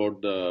cynical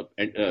about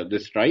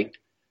this strike.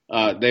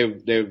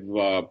 They've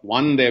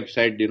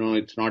said,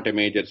 it's not a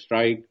major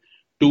strike.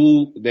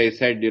 2, they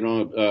said,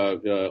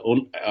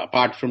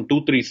 apart from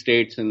 2-3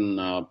 states in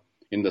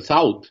the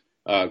south,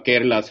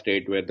 Kerala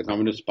state where the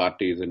Communist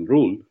Party is in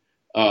rule,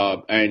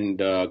 and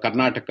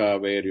Karnataka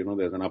where,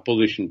 there's an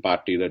opposition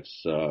party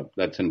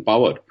that's in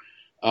power.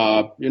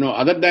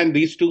 Other than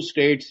these 2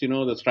 states,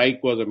 the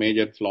strike was a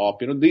major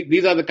flop.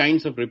 These are the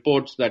kinds of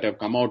reports that have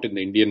come out in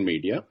the Indian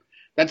media.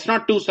 That's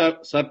not too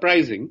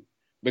surprising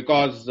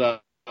because,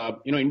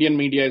 Indian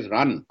media is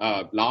run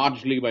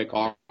largely by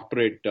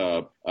corporate,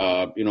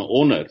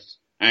 owners,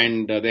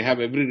 and they have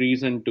every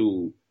reason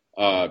to,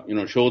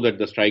 show that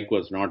the strike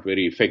was not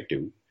very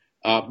effective.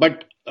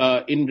 But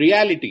in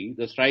reality,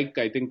 the strike,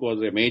 I think,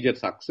 was a major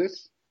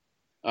success.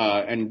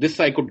 And this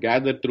I could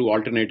gather through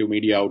alternative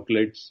media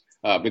outlets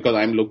because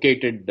I'm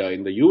located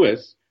in the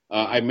US.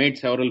 I made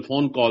several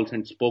phone calls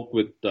and spoke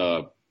with,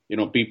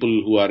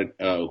 people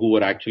who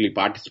were actually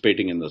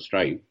participating in the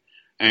strike.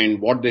 And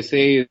what they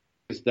say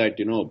is that,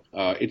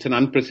 it's an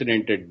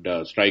unprecedented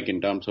strike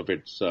in terms of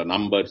its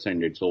numbers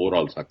and its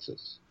overall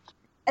success.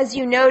 As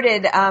you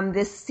noted,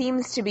 this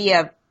seems to be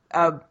a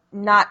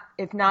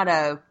if not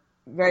a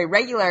very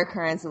regular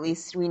occurrence, at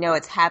least we know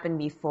it's happened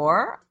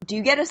before. Do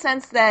you get a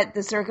sense that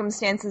the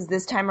circumstances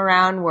this time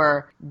around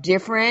were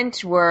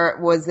different?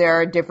 Was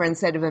there a different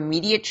set of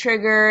immediate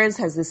triggers?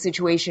 Has the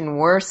situation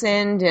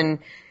worsened? And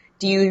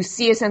do you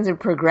see a sense of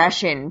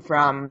progression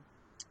from,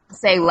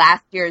 say,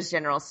 last year's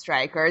general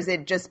strike? Or is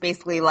it just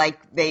basically like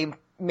they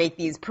make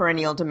these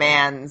perennial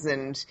demands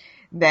and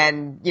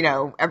then,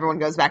 everyone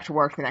goes back to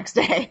work the next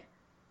day?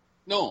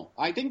 No,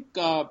 I think,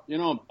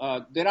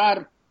 there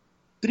are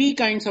three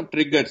kinds of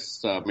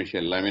triggers,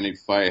 Michelle. I mean,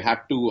 if I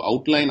have to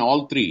outline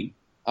all three,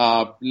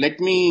 let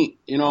me,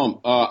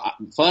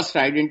 first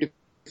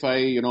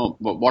identify,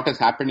 what has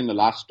happened in the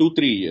last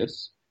 2-3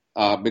 years.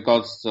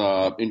 Because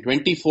in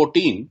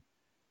 2014,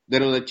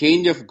 there was a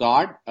change of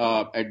guard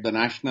at the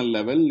national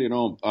level.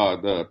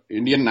 The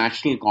Indian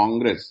National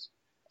Congress,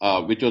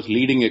 which was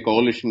leading a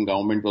coalition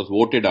government, was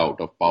voted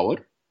out of power.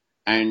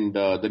 And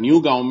the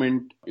new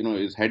government,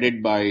 is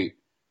headed by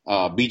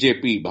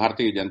BJP,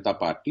 Bharatiya Janata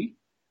Party.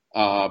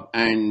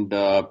 And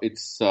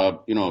it's,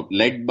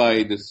 led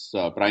by this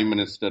Prime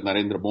Minister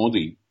Narendra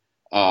Modi,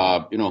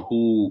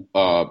 who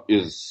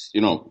is,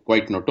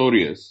 quite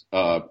notorious.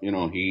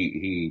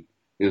 He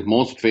is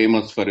most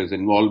famous for his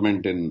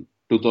involvement in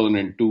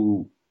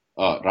 2002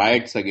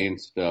 riots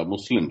against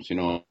Muslims,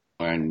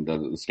 and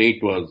the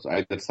state was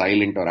either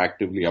silent or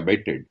actively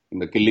abetted in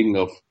the killing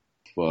of,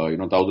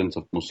 thousands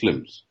of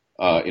Muslims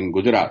in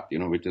Gujarat,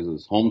 which is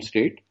his home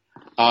state.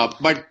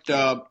 But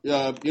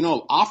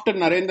after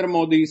Narendra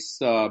Modi's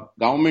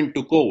government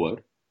took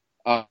over,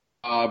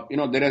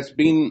 there has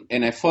been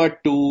an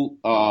effort to,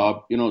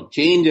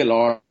 change a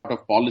lot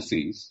of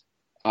policies.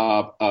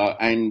 So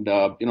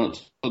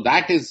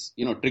that is,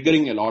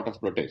 triggering a lot of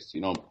protests,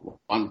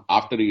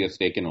 after he has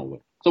taken over.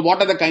 So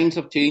what are the kinds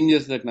of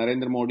changes that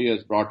Narendra Modi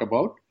has brought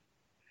about?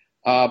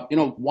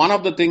 One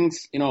of the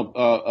things,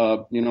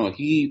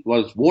 he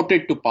was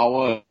voted to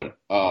power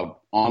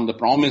on the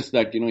promise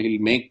that, he'll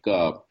make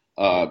the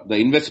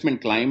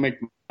investment climate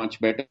much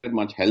better,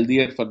 much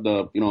healthier for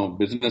the,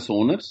 business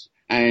owners.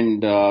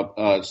 And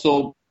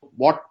so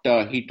what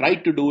he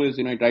tried to do is,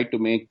 he tried to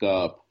make,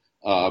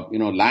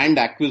 land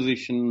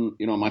acquisition,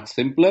 much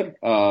simpler.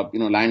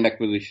 Land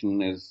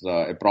acquisition is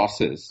a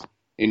process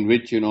in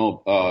which,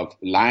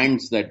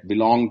 lands that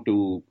belong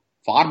to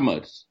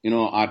farmers,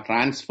 are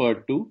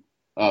transferred to,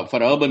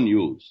 for urban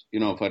use,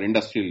 for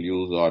industrial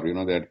use, or,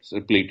 they're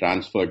simply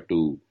transferred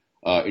to,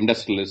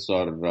 industrialists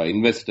or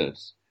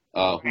investors,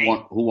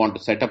 who want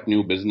to set up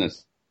new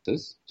businesses.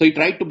 So he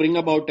tried to bring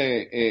about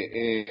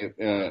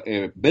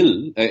a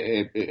bill,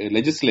 a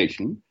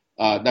legislation,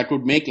 that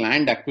would make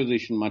land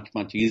acquisition much,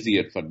 much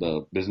easier for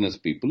the business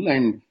people.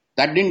 And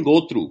that didn't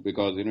go through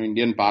because,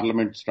 Indian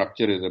parliament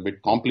structure is a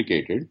bit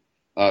complicated.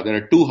 There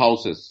are two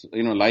houses,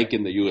 like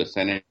in the US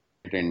Senate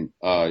and,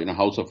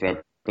 House of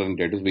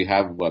Representatives. We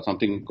have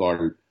something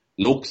called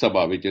Lok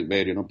Sabha, which is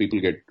where,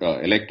 people get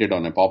elected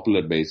on a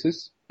popular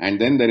basis. And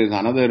then there is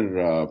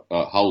another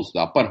house,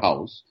 the upper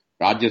house,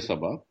 Rajya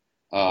Sabha,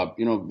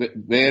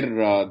 where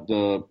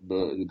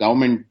the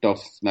government of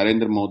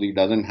Narendra Modi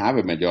doesn't have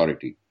a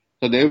majority.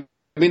 So they've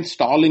been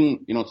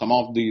stalling, some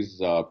of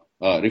these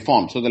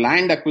reforms. So the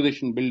land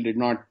acquisition bill did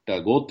not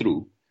go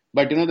through.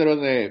 But, there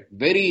was a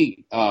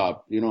very,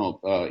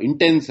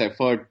 intense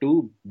effort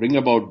to bring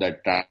about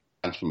that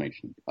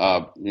transformation,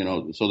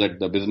 so that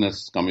the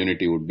business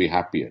community would be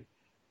happier.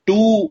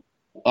 Two,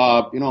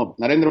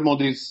 Narendra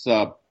Modi's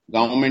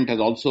government has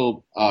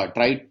also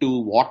tried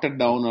to water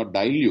down or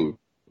dilute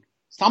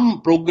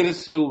some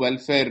progressive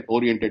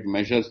welfare-oriented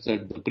measures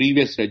that the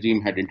previous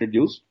regime had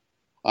introduced.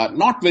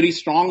 Not very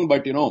strong,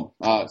 but,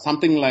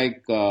 something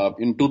like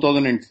in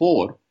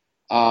 2004,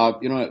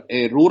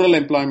 a rural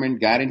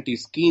employment guarantee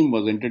scheme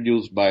was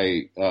introduced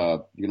by,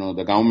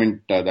 the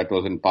government that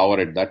was in power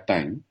at that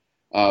time,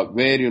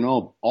 where,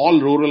 all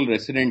rural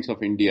residents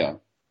of India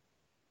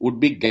would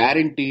be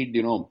guaranteed,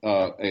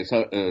 a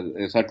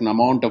certain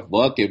amount of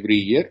work every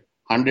year,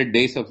 100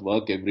 days of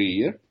work every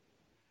year,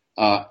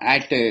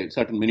 at a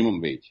certain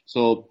minimum wage.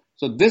 So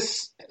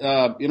this,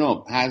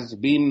 has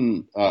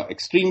been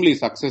extremely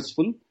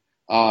successful.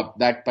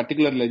 That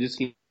particular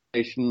legislation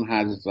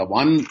has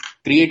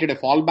created a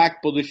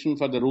fallback position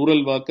for the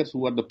rural workers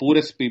who are the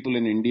poorest people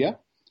in India.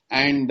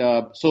 And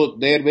so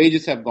their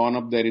wages have gone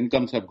up, their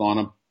incomes have gone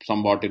up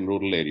somewhat in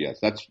rural areas.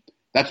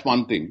 That's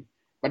one thing.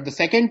 But the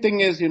second thing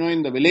is,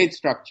 in the village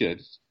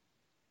structures,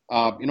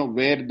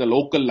 where the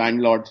local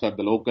landlords or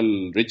the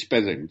local rich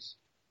peasants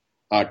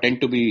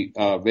tend to be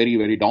very,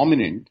 very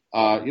dominant,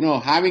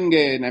 having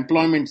an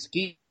employment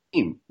scheme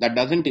that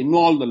doesn't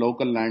involve the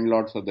local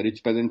landlords or the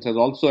rich peasants has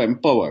also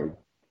empowered,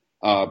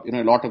 a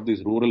lot of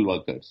these rural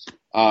workers.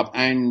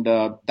 And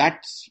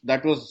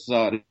that was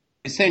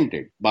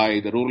resented by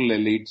the rural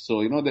elites.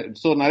 So,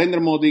 so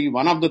Narendra Modi,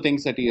 one of the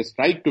things that he has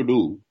tried to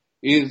do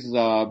is,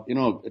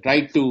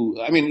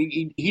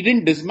 he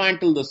didn't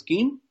dismantle the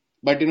scheme,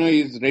 but,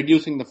 he's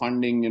reducing the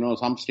funding.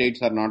 Some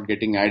states are not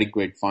getting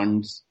adequate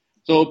funds.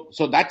 So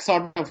that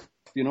sort of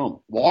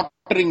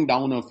watering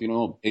down of,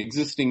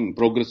 existing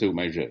progressive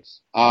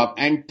measures.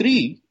 And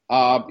three,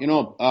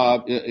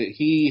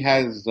 he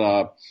has,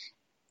 in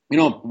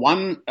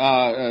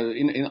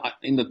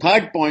the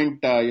third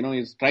point,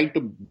 he's tried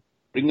to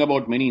bring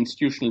about many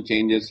institutional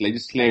changes,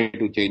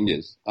 legislative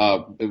changes,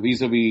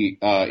 vis-a-vis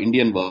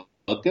Indian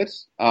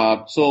workers.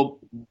 One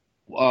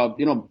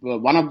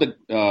of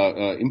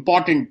the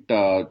important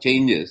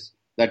changes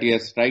that he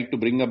has tried to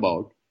bring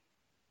about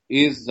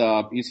is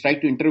he's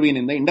tried to intervene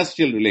in the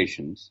industrial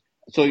relations.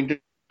 So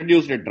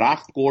introduced a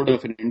draft code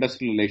of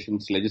industrial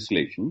relations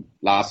legislation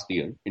last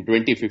year in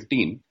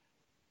 2015,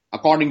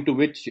 according to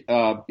which,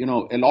 a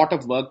lot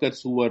of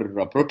workers who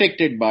were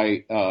protected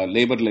by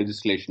labor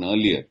legislation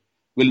earlier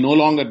will no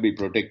longer be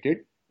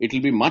protected. It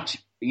will be much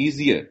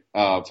easier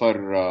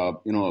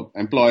for,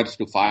 employers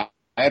to fire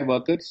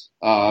workers.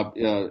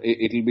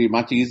 It will be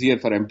much easier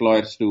for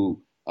employers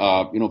to,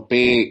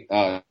 pay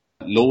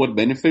lower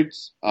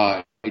benefits.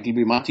 It will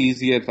be much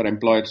easier for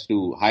employers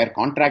to hire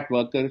contract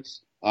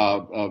workers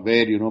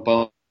where,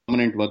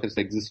 permanent workers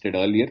existed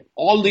earlier.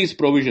 All these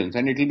provisions,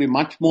 and it will be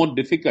much more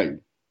difficult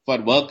for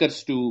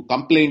workers to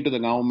complain to the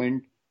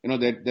government.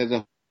 There's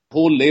a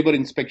whole labor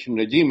inspection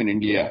regime in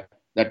India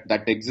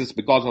that exists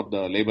because of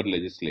the labor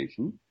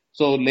legislation.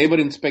 So labor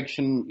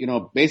inspection,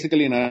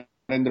 basically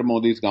Narendra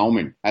Modi's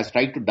government has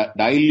tried to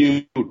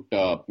dilute,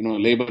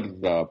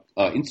 labor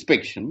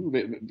inspection,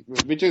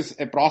 which is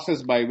a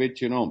process by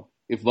which,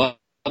 if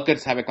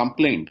workers have a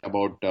complaint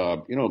about,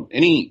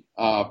 any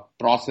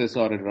process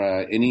or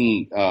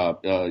any,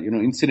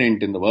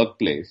 incident in the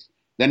workplace,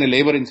 then a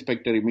labor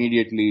inspector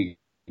immediately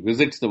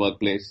visits the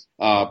workplace.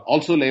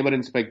 Also, labor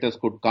inspectors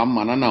could come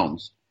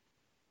unannounced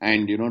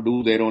and,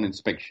 do their own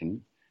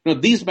inspection.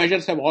 These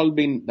measures have all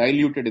been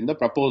diluted in the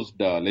proposed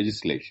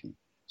legislation.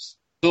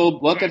 So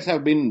workers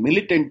have been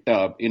militant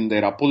in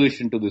their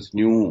opposition to this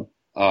new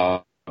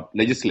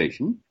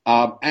legislation.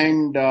 Of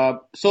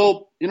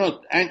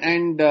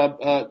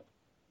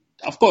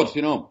course,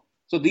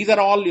 so these are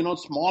all,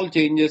 small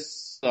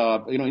changes,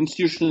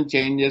 institutional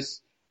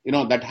changes,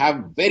 that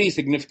have very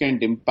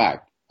significant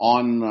impact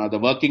on the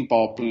working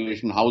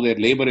population, how their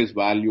labor is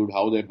valued,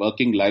 how their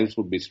working lives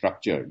would be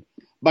structured.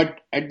 But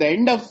at the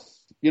end of,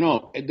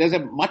 there's a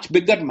much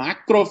bigger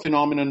macro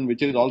phenomenon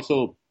which is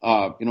also,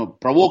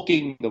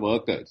 provoking the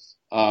workers,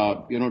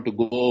 to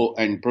go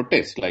and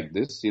protest like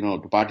this, to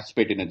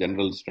participate in a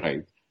general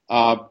strike.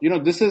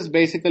 This is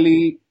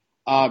basically,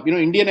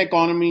 Indian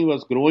economy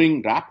was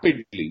growing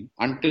rapidly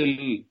until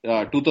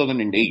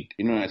 2008,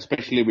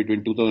 especially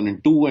between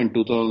 2002 and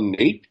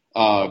 2008.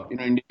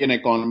 Indian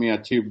economy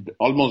achieved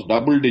almost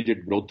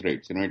double-digit growth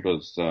rates. It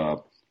was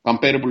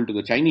comparable to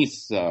the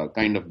Chinese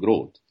kind of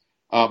growth.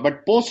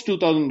 But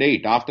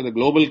post-2008, after the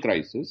global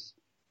crisis,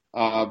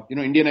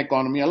 Indian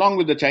economy, along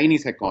with the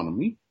Chinese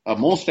economy,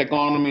 most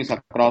economies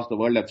across the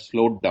world have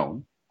slowed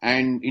down.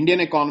 And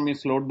Indian economy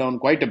slowed down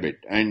quite a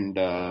bit. And,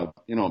 the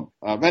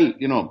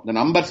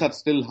numbers are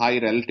still high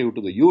relative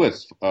to the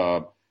US.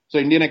 So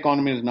Indian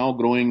economy is now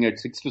growing at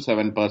 6 to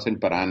 7%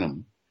 per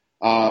annum.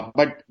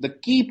 But the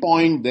key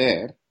point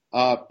there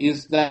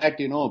is that,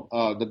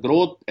 the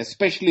growth,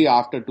 especially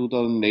after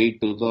 2008,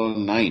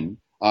 2009,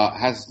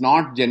 has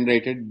not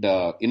generated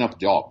enough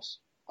jobs.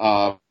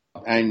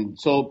 And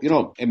so,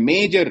 a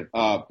major,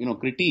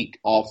 critique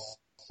of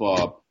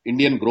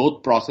Indian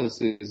growth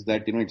process is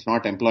that, it's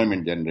not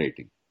employment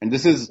generating. And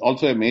this is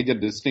also a major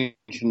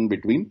distinction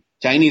between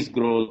Chinese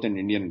growth and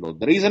Indian growth.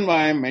 The reason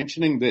why I'm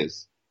mentioning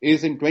this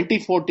is in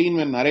 2014,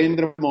 when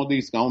Narendra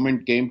Modi's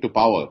government came to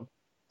power,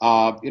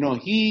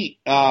 he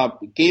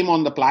came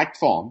on the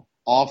platform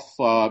of,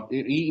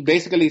 he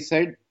basically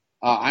said,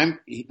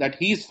 that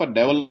he's for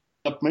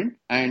development,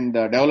 and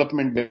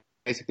development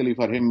basically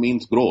for him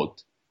means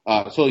growth.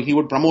 So he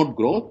would promote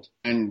growth,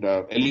 and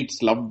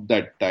elites loved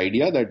that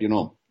idea that,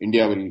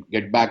 India will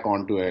get back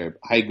onto a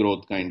high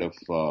growth kind of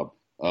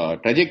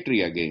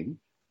trajectory again.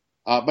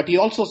 But he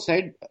also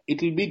said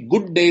it will be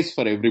good days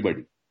for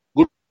everybody.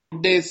 Good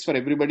days for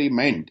everybody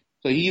meant,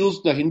 so he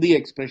used the Hindi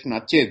expression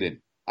Acche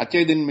Din.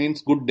 Acche Din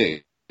means good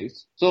days.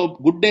 So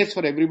good days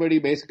for everybody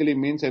basically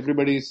means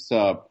everybody's,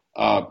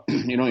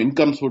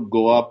 incomes would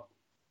go up.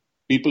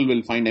 People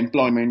will find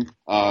employment.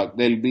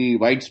 There'll be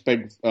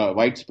widespread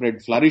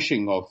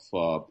flourishing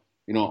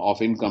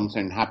of incomes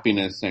and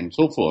happiness and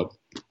so forth.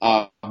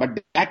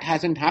 But that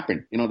hasn't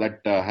happened.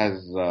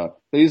 So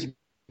he's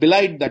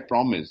belied that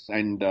promise.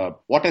 And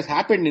what has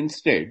happened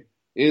instead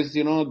is,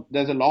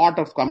 there's a lot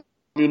of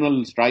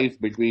communal strife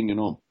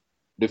between,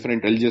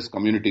 different religious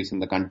communities in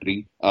the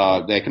country.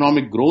 The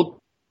economic growth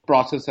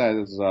process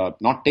has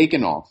not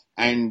taken off,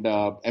 and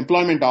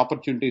employment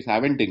opportunities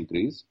haven't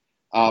increased.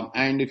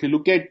 And if you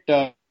look at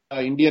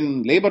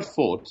Indian labor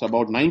force,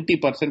 about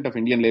 90% of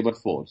Indian labor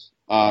force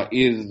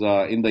is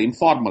in the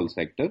informal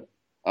sector,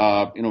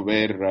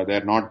 where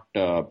they're not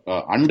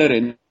under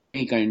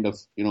any kind of,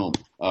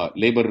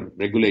 labor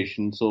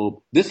regulation.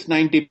 So this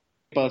 90%,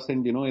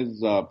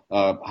 is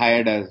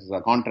hired as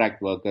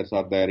contract workers,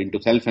 or they're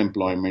into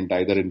self-employment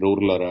either in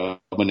rural or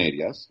urban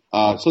areas.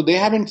 So they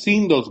haven't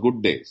seen those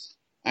good days.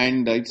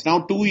 And it's now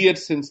 2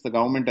 years since the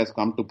government has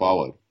come to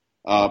power.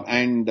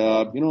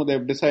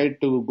 They've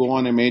decided to go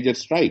on a major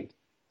strike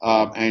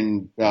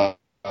and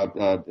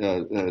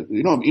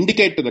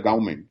indicate to the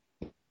government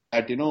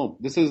that,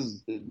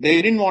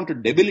 they didn't want to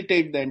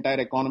debilitate the entire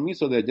economy,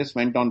 so they just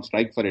went on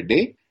strike for a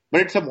day.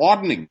 But it's a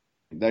warning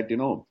that,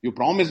 you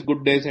promise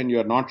good days and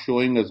you're not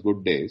showing us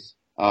good days.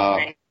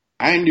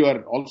 And you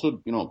are also,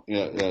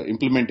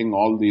 implementing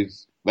all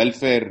these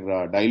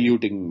welfare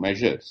diluting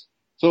measures.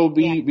 So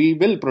we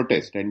will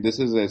protest, and this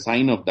is a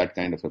sign of that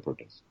kind of a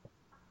protest.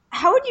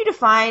 How would you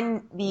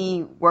define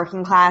the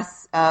working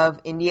class of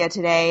India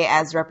today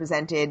as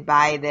represented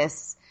by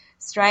this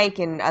strike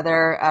and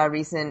other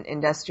recent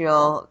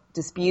industrial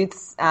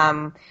disputes?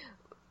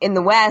 In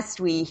the West,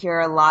 we hear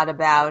a lot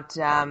about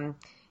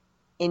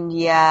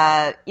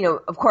India,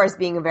 of course,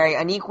 being a very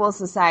unequal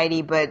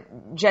society, but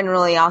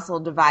generally also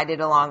divided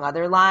along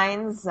other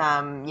lines,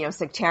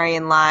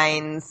 sectarian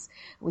lines.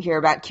 We hear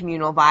about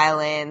communal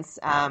violence,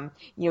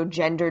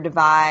 gender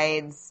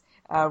divides,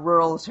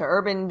 rural to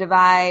urban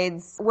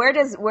divides. Where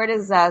does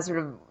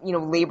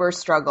labor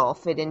struggle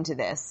fit into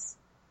this?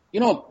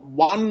 In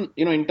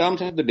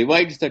terms of the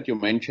divides that you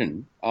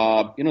mentioned,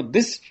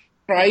 this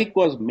strike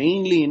was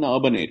mainly in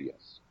urban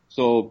areas.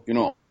 So,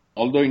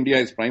 although India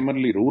is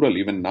primarily rural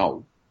even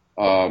now,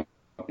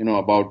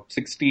 about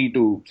 60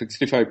 to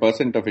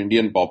 65% of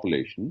Indian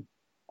population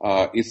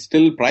is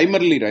still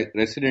primarily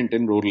resident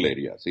in rural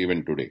areas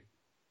even today.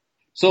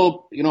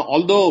 So,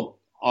 although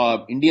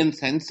Indian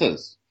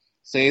census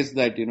says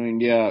that,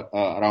 India,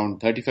 around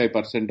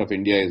 35% of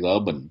India is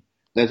urban,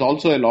 there's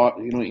also a lot,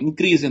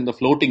 increase in the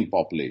floating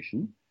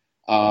population,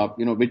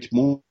 which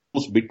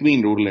moves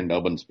between rural and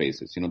urban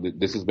spaces.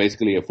 This is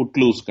basically a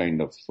footloose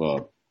kind of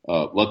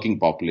working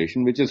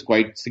population, which is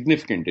quite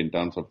significant in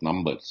terms of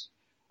numbers.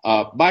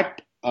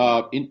 But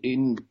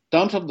in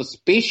terms of the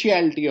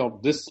spatiality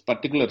of this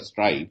particular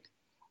strike,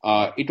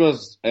 it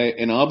was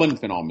an urban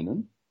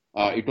phenomenon.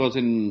 It was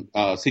in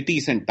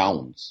cities and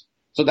towns.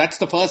 So that's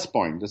the first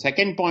point. The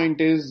second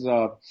point is,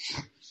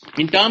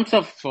 in terms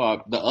of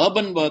the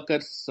urban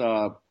workers,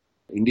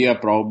 India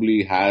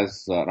probably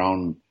has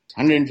around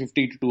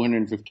 150 to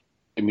 250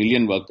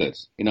 million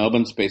workers in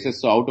urban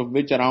spaces. So out of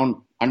which around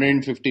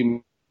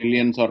 150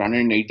 millions or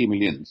 180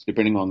 millions,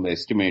 depending on the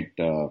estimate,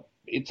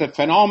 it's a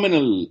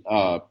phenomenal,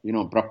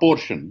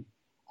 proportion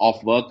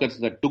of workers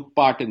that took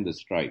part in the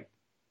strike.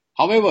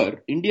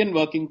 However, Indian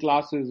working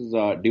class is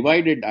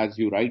divided, as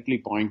you rightly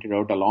pointed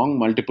out, along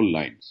multiple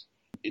lines.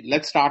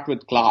 Let's start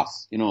with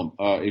class.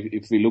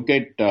 If we look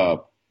at,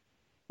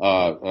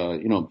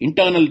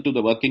 internal to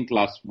the working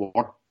class,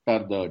 what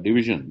are the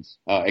divisions,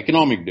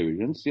 economic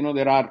divisions?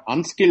 There are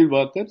unskilled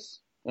workers,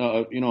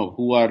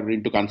 who are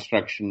into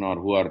construction or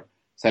who are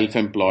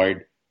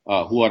self-employed,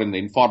 who are in the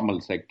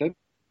informal sector.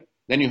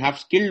 Then you have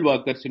skilled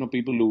workers,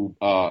 people who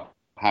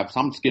have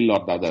some skill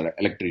or the other,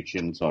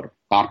 electricians or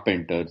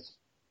carpenters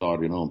or,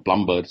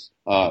 plumbers,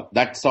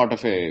 that sort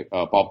of a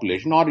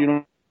population,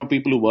 or,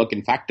 people who work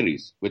in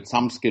factories with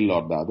some skill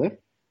or the other.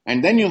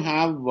 And then you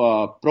have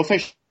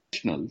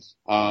professionals.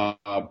 These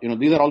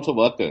are also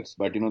workers,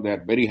 but, they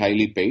are very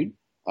highly paid.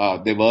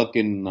 They work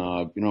in,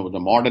 the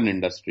modern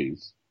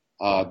industries.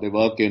 They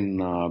work in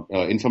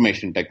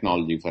information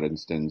technology, for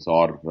instance,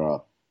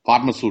 or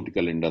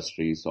pharmaceutical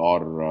industries,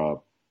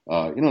 or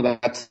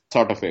that's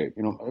sort of a,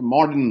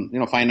 modern,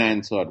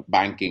 finance or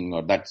banking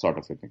or that sort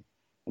of a thing.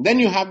 And then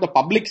you have the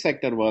public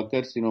sector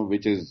workers,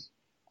 which is,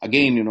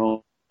 again,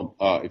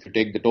 if you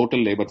take the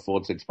total labor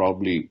force, it's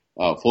probably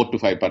 4 to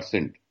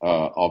 5%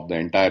 of the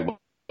entire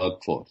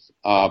workforce.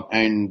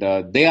 And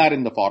they are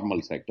in the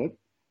formal sector.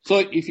 So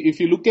if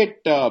you look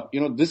at,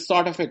 this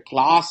sort of a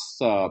class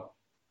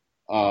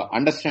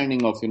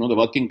understanding of, the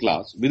working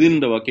class, within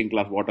the working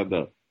class, what are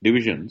the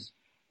divisions?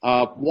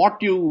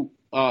 What you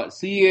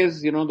see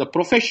is, the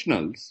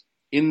professionals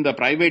in the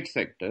private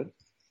sector,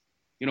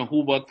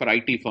 who work for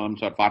IT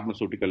firms or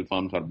pharmaceutical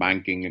firms or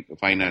banking,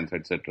 finance,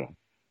 etc.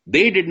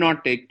 They did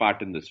not take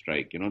part in the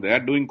strike. They are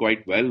doing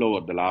quite well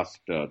over the last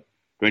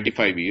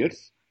 25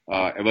 years,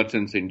 ever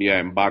since India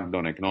embarked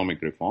on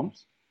economic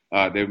reforms.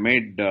 They've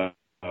made a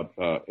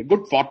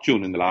good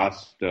fortune in the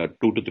last 2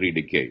 to 3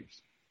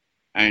 decades.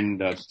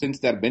 And since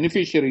they're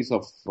beneficiaries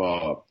of,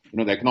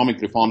 the economic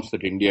reforms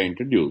that India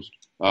introduced,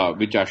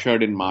 which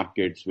ushered in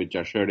markets, which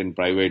ushered in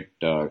private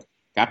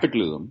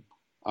capitalism,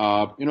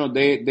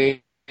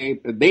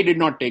 they did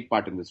not take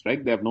part in the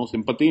strike. They have no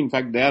sympathy. In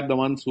fact, they are the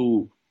ones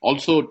who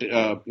also,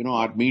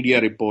 are media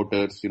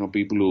reporters,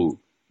 people who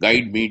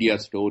guide media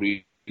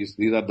stories.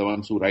 These are the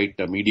ones who write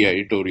media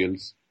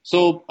editorials.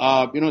 So,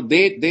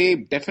 they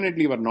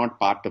definitely were not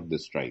part of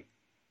this strike.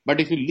 But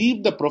if you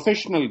leave the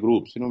professional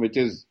groups, which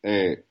is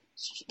a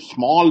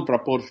small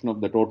proportion of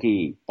the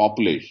total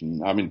population,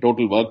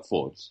 total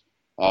workforce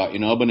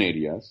in urban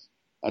areas,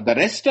 the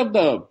rest of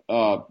the,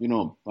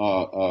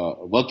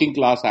 working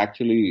class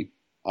actually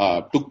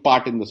took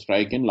part in the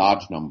strike in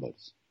large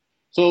numbers.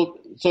 So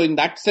in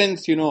that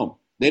sense,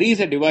 there is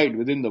a divide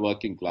within the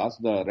working class.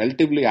 The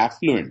relatively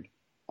affluent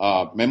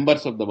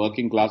members of the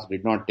working class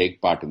did not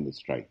take part in the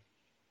strike.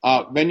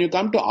 When you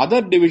come to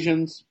other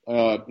divisions,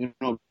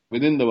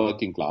 within the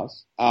working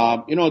class,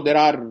 there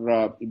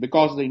are,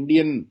 because the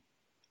Indian,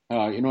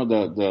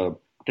 the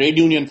trade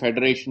union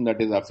federation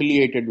that is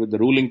affiliated with the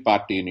ruling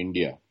party in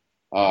India,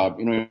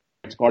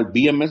 it's called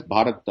BMS,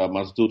 Bharat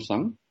Mazdoor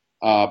Sangh.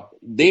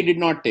 They did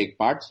not take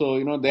part. So,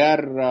 they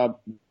are,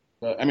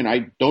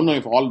 I don't know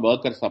if all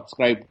workers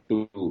subscribe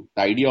to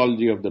the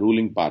ideology of the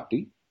ruling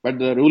party, but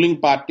the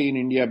ruling party in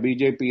India,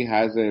 BJP,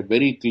 has a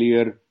very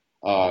clear,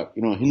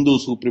 Hindu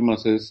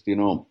supremacist,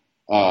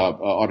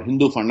 or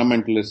Hindu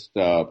fundamentalist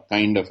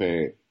kind of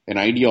an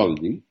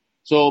ideology.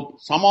 So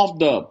some of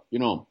the,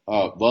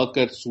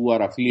 workers who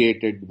are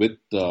affiliated with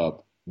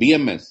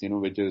BMS,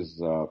 which is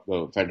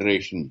the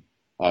federation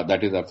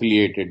that is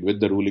affiliated with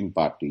the ruling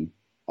party,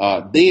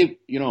 they,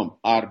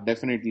 are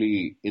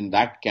definitely in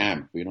that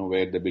camp,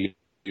 where they believe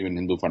in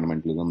Hindu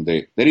fundamentalism.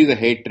 There is a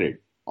hatred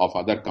of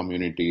other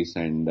communities,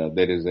 and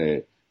there is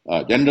a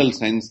general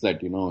sense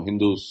that,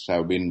 Hindus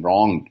have been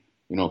wronged,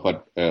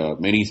 for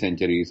many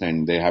centuries,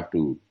 and they have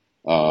to,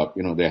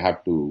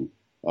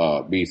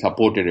 be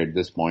supported at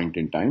this point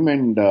in time.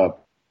 And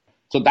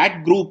so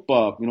that group,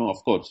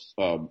 of course,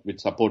 which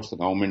supports the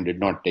government, did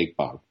not take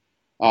part.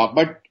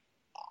 But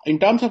in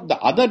terms of the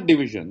other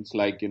divisions,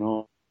 like,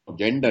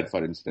 gender,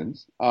 for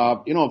instance,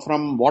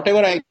 from whatever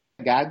I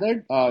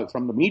gathered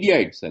from the media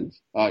itself,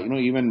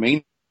 even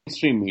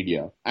mainstream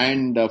media,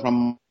 and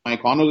from my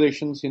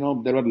conversations, there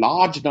were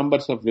large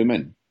numbers of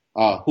women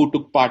who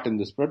took part in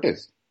this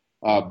protest,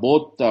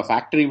 both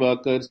factory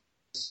workers,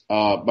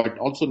 but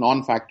also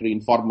non-factory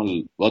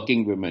informal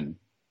working women,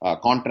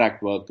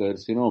 contract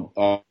workers, so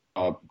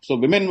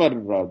women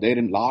were there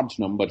in large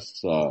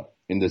numbers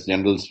in this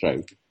general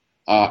strike.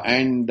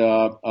 And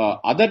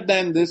other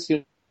than this,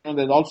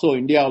 there's also,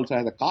 India also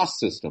has a caste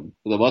system.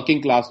 So the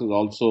working class is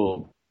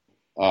also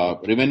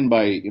driven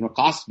by,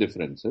 caste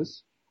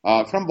differences.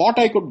 From what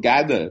I could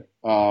gather,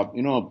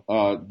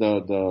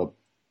 the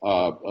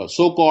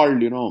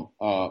so-called,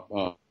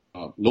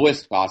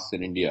 lowest caste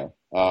in India,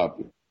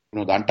 the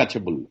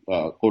untouchable,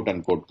 quote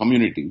unquote,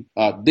 community,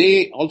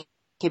 they also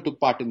took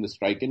part in the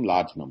strike in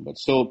large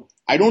numbers. So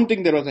I don't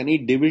think there was any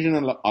division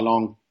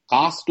along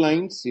caste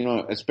lines,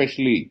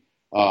 especially,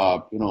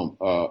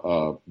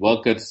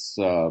 workers,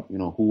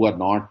 who are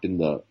not in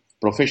the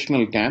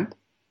professional camp.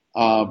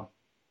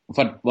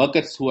 For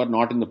workers who are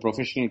not in the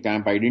professional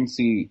camp, I didn't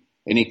see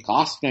any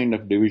caste kind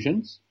of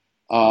divisions.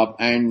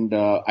 And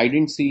I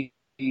didn't see,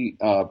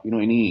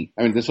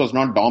 this was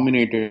not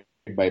dominated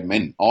by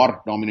men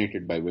or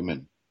dominated by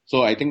women.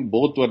 So I think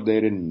both were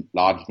there in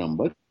large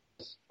numbers.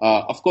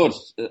 Of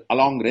course,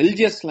 along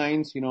religious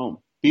lines,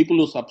 people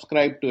who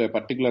subscribe to a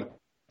particular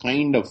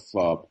kind of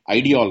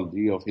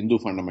ideology of Hindu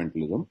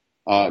fundamentalism,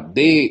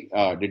 they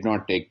did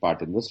not take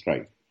part in the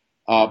strike.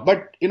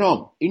 But,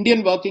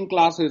 Indian working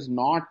class is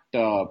not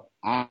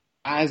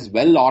as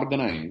well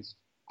organized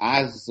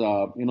as,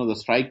 the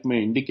strike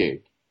may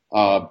indicate,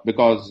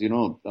 because,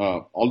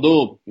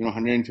 although,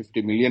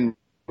 150 million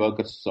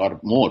workers or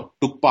more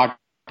took part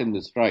in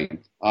the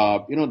strike,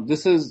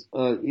 this is,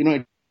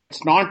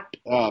 it's not,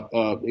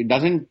 it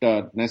doesn't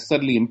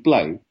necessarily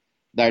imply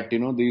that,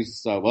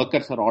 these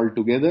workers are all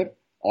together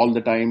all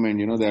the time,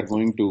 and, they are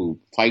going to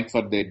fight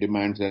for their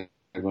demands. They're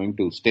going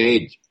to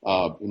stage,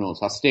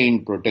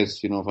 sustained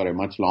protests, for a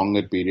much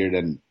longer period,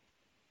 and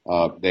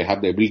they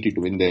have the ability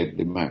to win their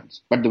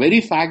demands. But the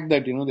very fact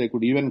that, they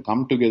could even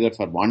come together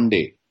for one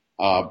day,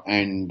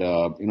 and,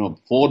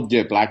 forge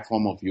a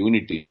platform of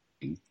unity,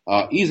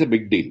 is a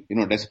big deal,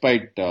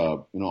 despite,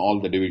 all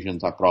the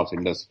divisions across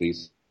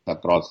industries,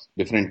 across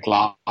different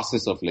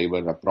classes of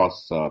labor,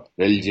 across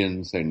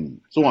religions,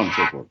 and so on and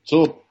so forth.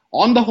 So,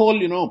 on the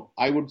whole,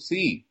 I would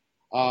see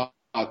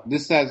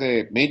this as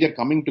a major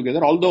coming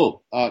together,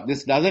 although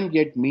this doesn't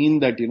yet mean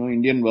that,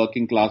 Indian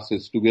working class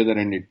is together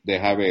and they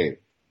have a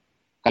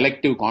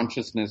collective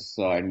consciousness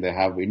and they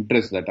have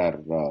interests that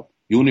are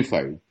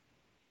unified.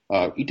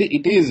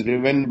 It is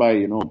driven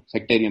by,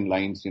 sectarian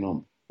lines,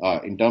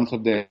 in terms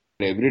of their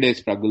everyday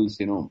struggles.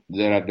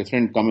 There are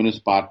different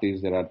communist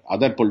parties, there are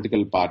other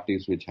political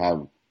parties which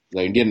have,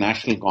 the Indian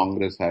National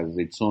Congress has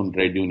its own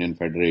trade union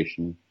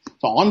federation.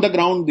 So on the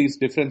ground, these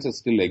differences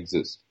still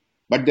exist.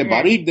 But they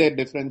buried their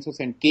differences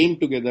and came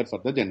together for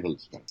the general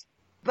strike.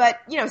 But,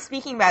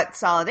 speaking about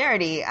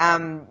solidarity,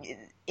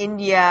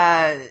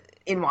 India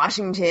in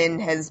Washington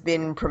has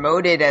been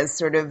promoted as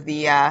sort of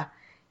the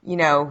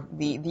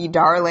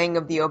darling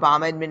of the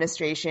Obama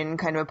administration,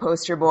 kind of a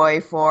poster boy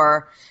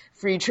for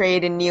free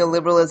trade and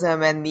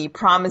neoliberalism and the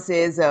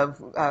promises of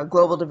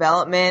global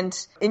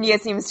development. India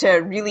seems to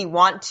really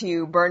want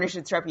to burnish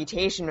its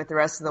reputation with the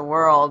rest of the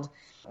world.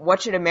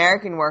 What should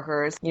American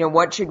workers,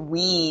 what should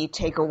we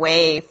take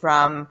away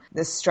from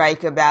the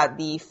strike about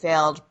the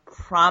failed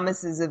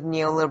promises of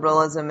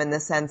neoliberalism, in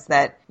the sense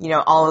that,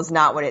 all is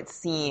not what it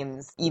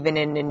seems, even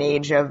in an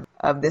age of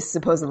this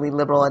supposedly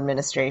liberal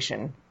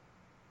administration?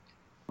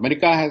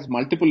 America has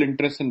multiple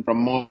interests in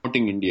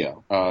promoting India,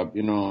 and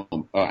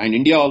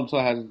India also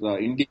has,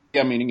 India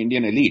meaning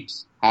Indian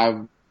elites,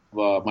 have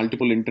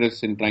multiple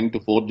interests in trying to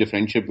forge a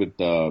friendship with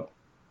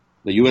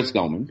the U.S.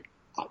 government.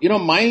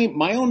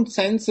 My own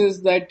sense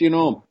is that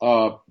Indian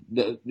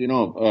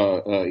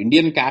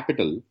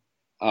capital,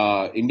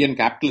 Indian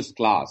capitalist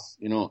class,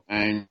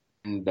 and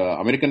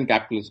American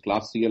capitalist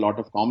class see a lot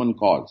of common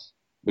cause,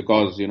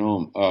 because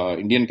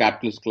Indian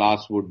capitalist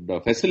class would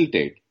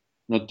facilitate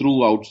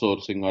through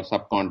outsourcing or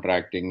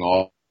subcontracting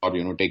or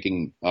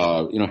taking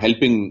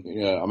helping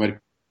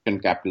American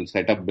capital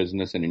set up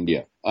business in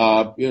India.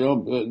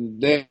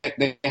 They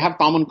have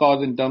common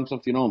cause in terms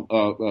of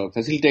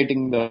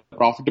facilitating the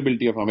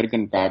profitability of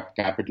American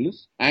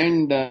capitalists,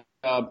 and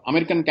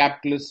American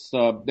capitalists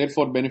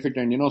therefore benefit.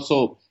 And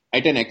so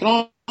at an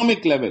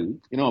economic level,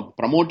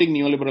 promoting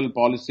neoliberal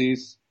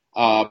policies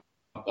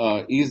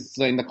is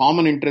in the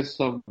common interests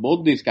of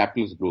both these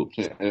capitalist groups,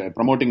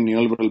 promoting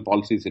neoliberal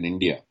policies in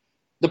India.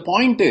 The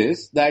point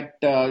is that,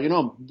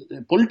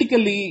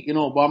 politically,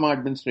 Obama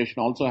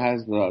administration also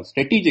has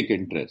strategic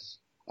interests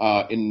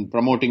in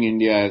promoting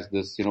India as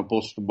this,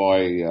 poster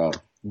boy,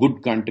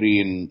 good country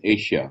in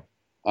Asia.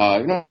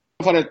 For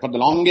the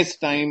longest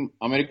time,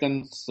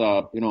 Americans,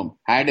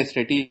 had a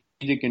strategic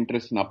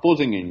interest in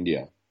opposing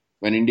India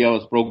when India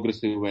was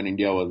progressive, when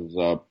India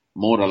was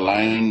more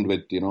aligned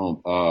with, they were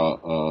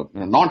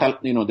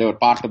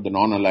part of the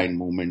non-aligned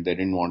movement. They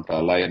didn't want to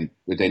align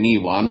with any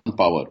one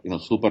power,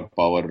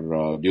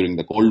 superpower during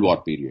the Cold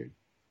War period.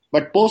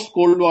 But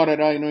post-Cold War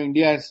era,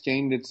 India has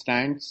changed its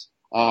stance,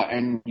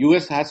 and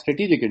US has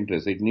strategic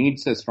interests. It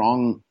needs a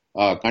strong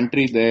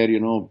country there,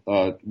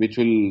 which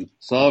will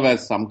serve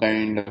as some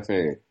kind of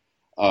a,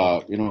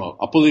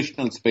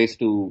 oppositional space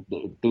to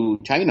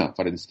China,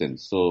 for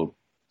instance. So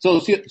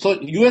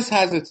US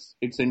has its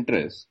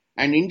interests.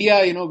 And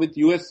India, with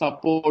US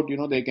support,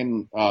 they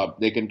can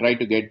try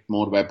to get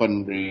more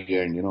weaponry,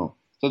 and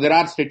so there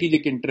are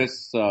strategic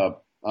interests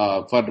for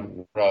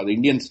the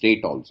Indian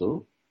state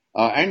also,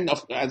 and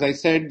as I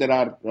said, there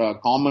are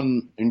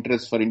common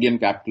interests for Indian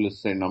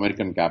capitalists and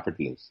American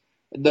capitalists.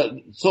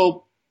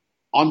 So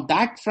on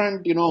that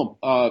front,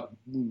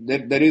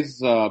 there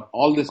is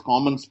all this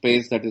common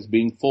space that is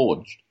being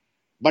forged.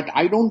 But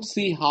I don't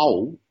see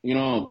how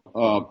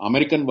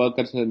American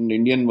workers and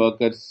Indian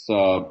workers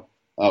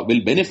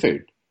will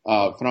benefit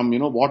from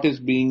what is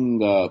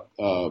being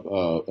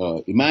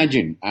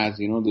imagined as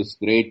this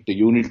great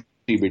unity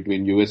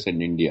between US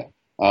and India.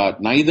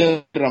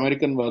 Neither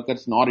American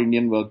workers nor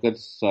Indian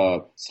workers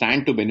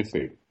stand to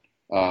benefit.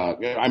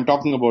 I'm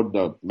talking about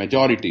the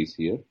majorities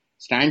here,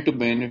 stand to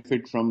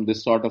benefit from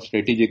this sort of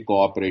strategic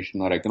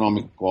cooperation or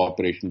economic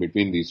cooperation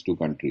between these two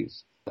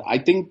countries. I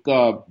think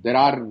there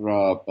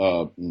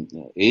are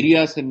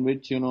areas in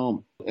which a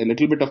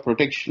little bit of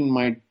protection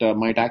might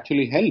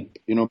actually help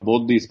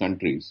both these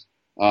countries,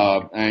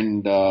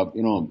 and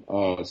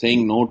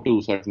saying no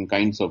to certain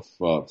kinds of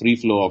free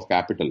flow of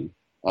capital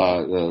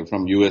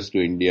from US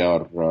to India,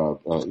 or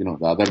the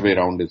other way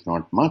around is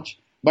not much.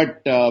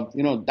 But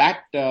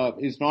that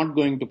is not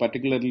going to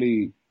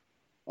particularly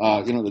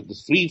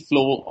this free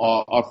flow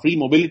or free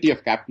mobility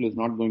of capital is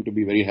not going to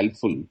be very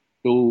helpful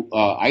to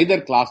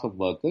either class of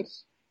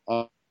workers.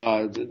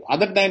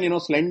 Other than,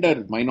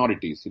 slender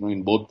minorities,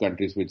 in both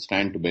countries which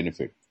stand to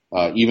benefit,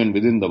 even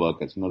within the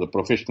workers, the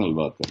professional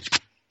workers.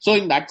 So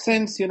in that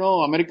sense,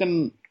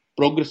 American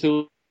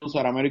progressives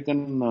or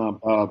American,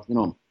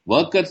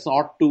 workers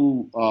ought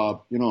to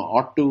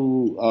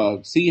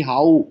see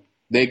how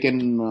they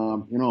can,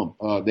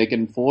 they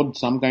can forge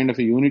some kind of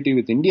a unity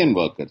with Indian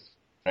workers,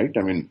 right?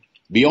 I mean,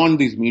 beyond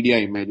these media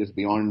images,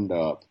 beyond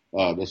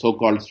the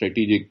so-called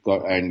strategic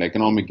and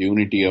economic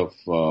unity of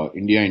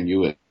India and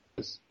US,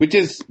 which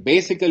is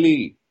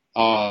basically,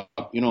 an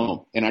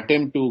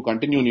attempt to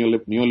continue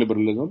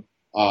neoliberalism,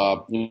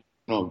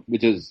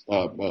 which is,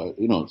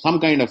 some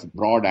kind of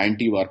broad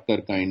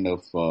anti-worker kind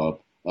of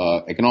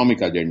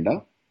economic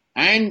agenda,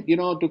 and,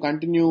 to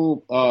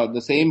continue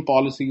the same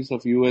policies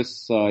of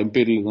US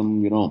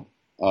imperialism,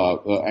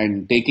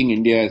 and taking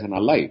India as an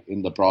ally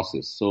in the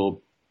process.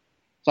 So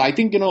I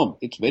think,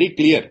 it's very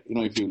clear,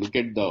 if you look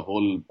at the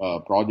whole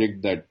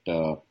project, that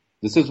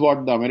this is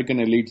what the American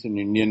elites and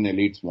Indian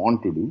elites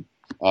want to do,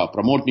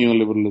 promote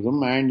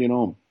neoliberalism and,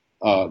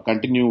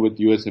 continue with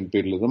US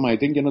imperialism. I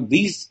think,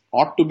 these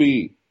ought to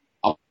be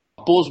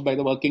opposed by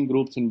the working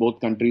groups in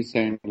both countries.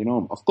 And,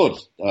 of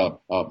course,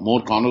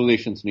 more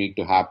conversations need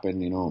to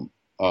happen.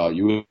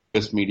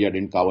 US media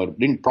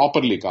didn't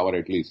properly cover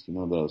at least,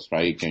 the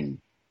strike and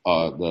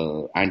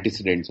the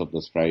antecedents of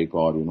the strike,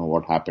 or,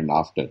 what happened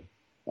after.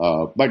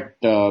 But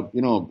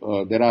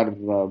there are,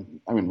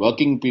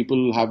 working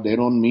people have their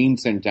own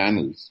means and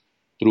channels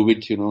through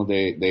which,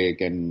 they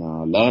can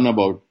learn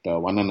about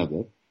one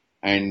another.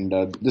 And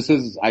this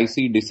is, I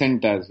see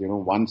dissent as,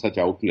 one such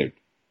outlet,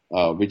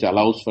 which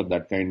allows for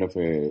that kind of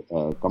a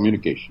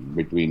communication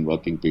between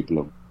working people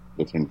of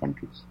different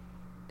countries.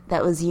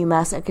 That was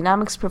UMass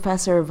economics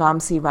professor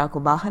Vamsi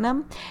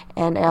Raghubahanam.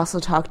 And I also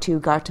talked to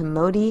Gautam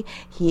Modi.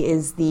 He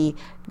is the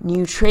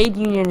New Trade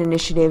Union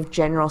Initiative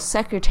General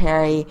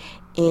Secretary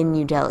in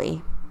New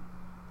Delhi.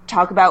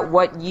 talk about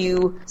what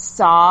you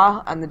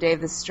saw on the day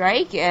of the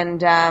strike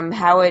and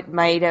how it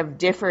might have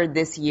differed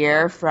this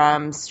year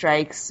from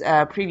strikes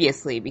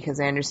previously, because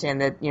I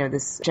understand that,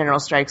 this general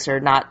strikes are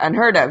not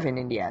unheard of in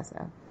India.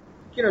 So,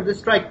 this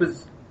strike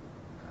was,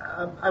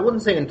 I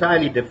wouldn't say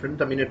entirely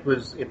different. I mean, it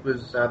was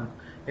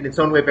in its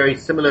own way very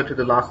similar to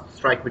the last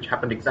strike, which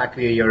happened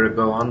exactly a year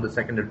ago on the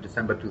 2nd of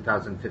December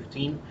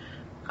 2015.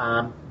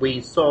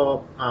 We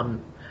saw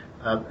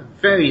a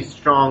very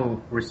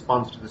strong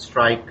response to the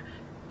strike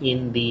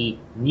in the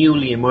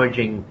newly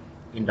emerging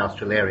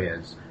industrial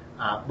areas,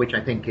 which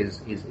I think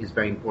is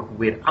very important.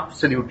 We had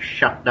absolute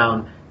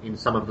shutdown in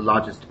some of the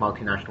largest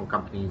multinational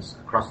companies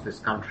across this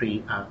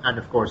country, and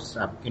of course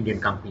Indian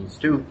companies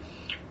too.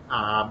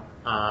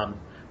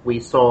 We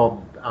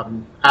saw,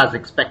 as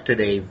expected,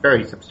 a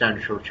very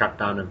substantial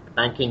shutdown of the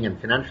banking and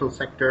financial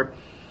sector.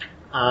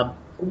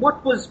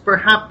 What was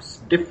perhaps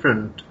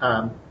different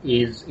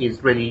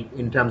is really,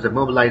 in terms of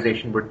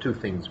mobilization, were two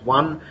things.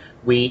 One,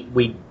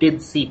 we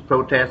did see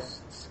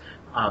protests,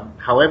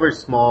 however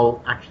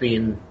small, actually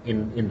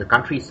in the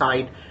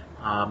countryside,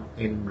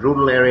 in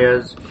rural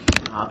areas,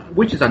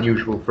 which is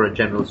unusual for a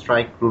general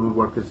strike. Rural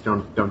workers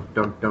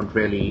don't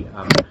really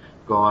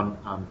go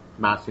on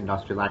mass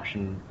industrial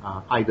action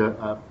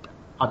either,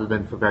 other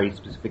than for very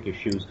specific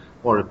issues,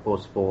 or of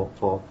course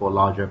for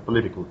larger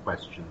political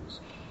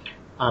questions.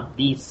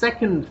 The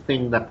second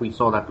thing that we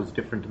saw that was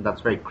different, and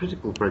that's very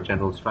critical for a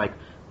general strike,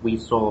 we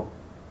saw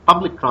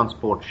public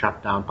transport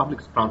shut down, public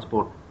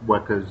transport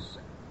workers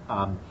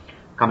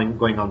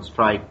going on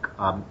strike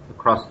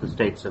across the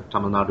states of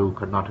Tamil Nadu,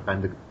 Karnataka,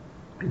 and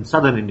in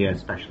southern India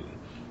especially.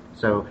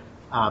 So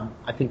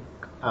I think,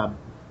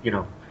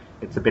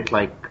 it's a bit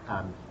like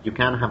you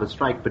can have a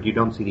strike, but you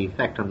don't see the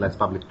effect unless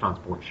public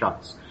transport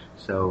shuts.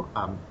 So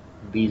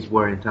these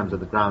were, in terms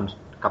of the ground,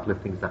 a couple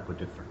of things that were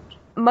different.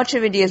 Much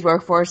of India's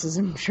workforce, as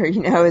I'm sure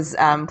you know, is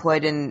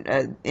employed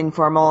in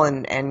informal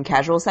and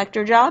casual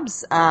sector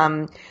jobs.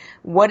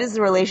 What is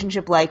the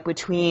relationship like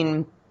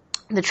between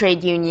the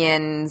trade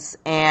unions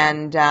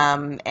and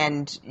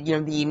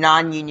the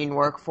non-union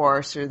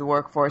workforce, or the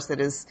workforce that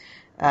is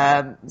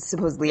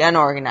supposedly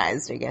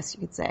unorganized, I guess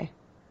you could say?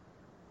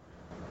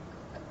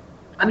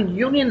 I mean,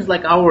 unions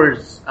like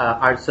ours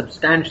are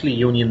substantially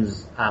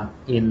unions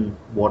in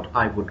what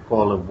I would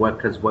call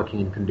workers working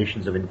in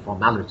conditions of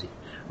informality.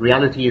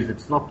 Reality is,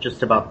 it's not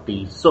just about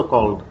the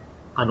so-called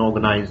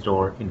unorganized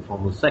or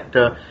informal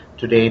sector.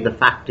 Today, the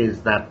fact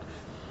is that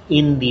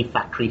in the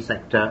factory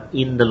sector,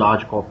 in the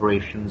large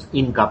corporations,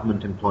 in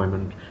government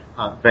employment,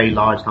 very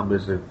large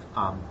numbers of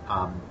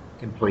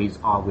employees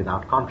are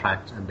without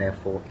contracts, and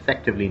therefore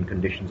effectively in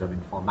conditions of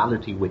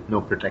informality with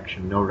no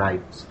protection, no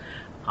rights.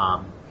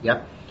 But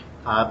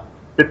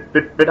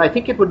I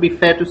think it would be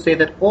fair to say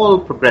that all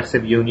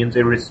progressive unions,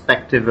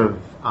 irrespective of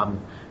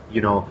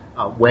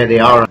where they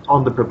are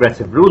on the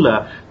progressive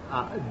ruler,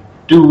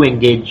 do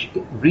engage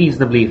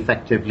reasonably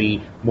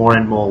effectively more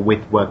and more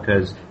with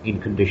workers in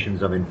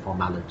conditions of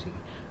informality.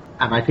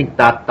 And I think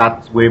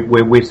that's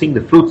we're seeing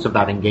the fruits of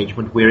that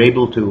engagement. We're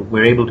able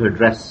to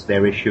address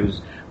their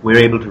issues. We're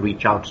able to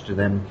reach out to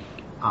them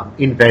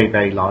in very,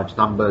 very large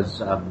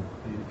numbers.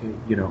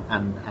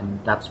 And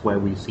that's where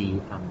we see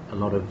a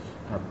lot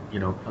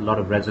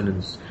of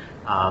resonance,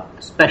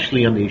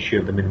 especially on the issue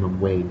of the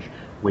minimum wage,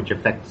 which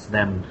affects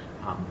them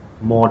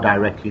more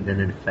directly than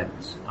it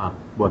affects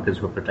workers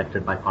who are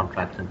protected by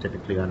contracts and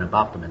typically earn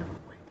above the minimum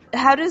wage.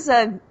 How does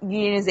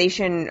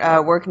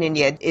unionization work in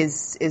India?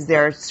 Is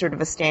there sort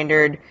of a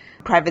standard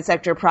private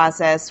sector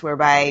process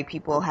whereby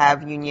people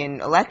have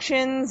union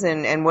elections,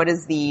 and what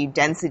is the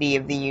density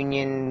of the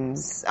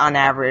unions on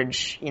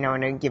average, in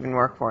a given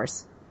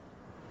workforce?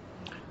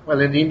 Well,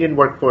 in the Indian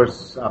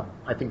workforce,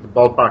 I think the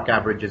ballpark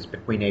average is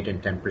between 8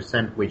 and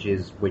 10%, which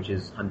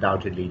is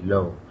undoubtedly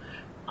low.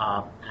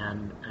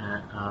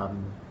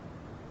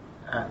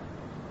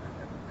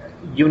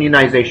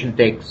 Unionization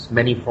takes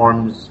many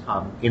forms.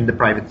 In the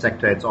private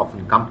sector, it's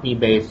often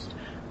company-based,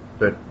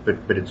 but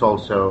it's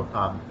also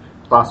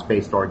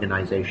class-based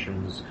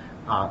organizations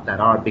that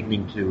are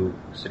beginning to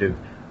sort of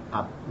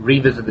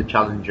revisit the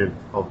challenge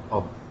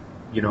of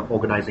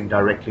organizing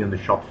directly on the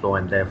shop floor,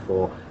 and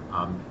therefore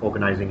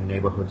organizing in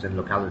neighborhoods and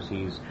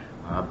localities,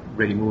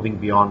 really moving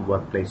beyond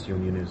workplace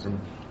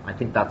unionism. I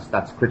think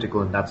that's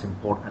critical, and that's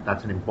important.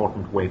 That's an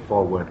important way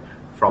forward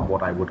from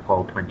what I would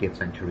call 20th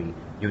century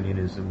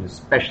unionism,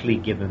 especially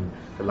given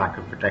the lack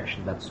of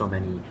protection that so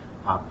many,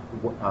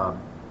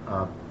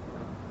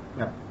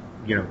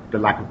 the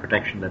lack of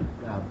protection that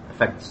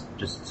affects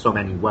just so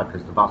many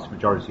workers, the vast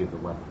majority of the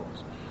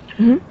workforce.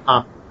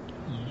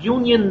 Mm-hmm.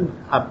 Union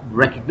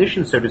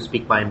recognition, so to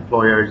speak, by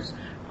employers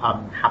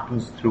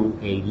happens through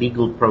a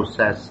legal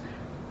process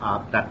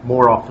that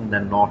more often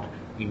than not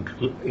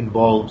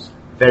involves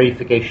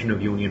verification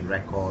of union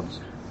records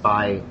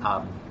by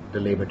the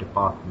Labor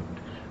Department.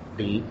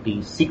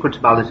 The secret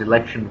ballot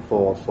election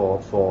for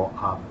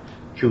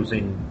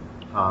choosing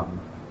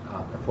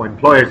for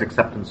employers'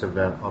 acceptance of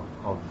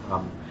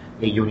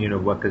a union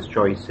of workers'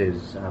 choice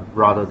is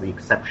rather the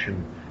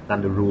exception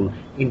than the rule.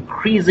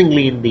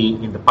 Increasingly in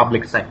the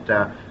public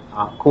sector,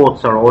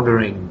 courts are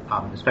ordering,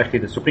 especially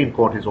the Supreme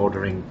Court is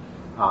ordering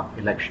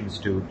elections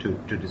to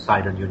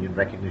decide on union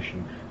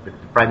recognition. But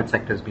the private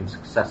sector has been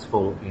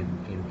successful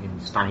in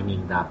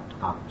stymieing that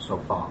so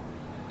far.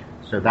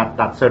 So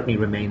that certainly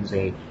remains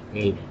a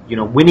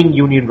winning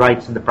union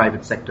rights in the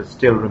private sector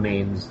still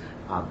remains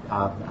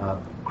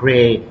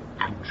grey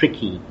and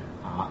tricky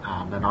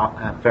and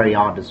a very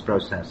arduous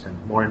process,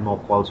 and more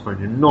calls for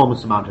an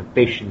enormous amount of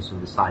patience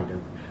on the side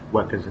of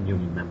workers and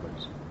union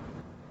members.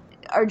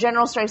 Are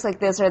general strikes like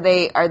this, are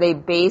they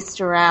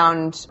based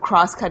around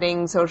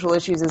cross-cutting social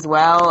issues as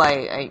well?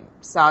 I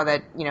saw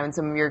that, in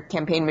some of your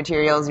campaign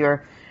materials,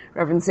 you're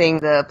referencing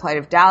the plight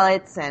of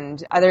Dalits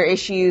and other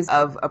issues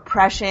of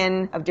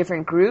oppression of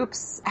different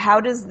groups.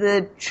 How does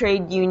the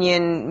trade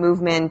union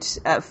movement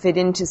fit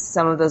into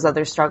some of those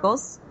other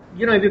struggles?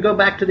 If you go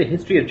back to the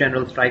history of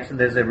general strikes, and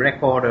there's a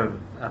record of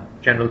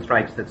general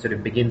strikes that sort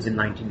of begins in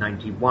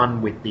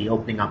 1991 with the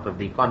opening up of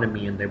the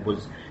economy, and there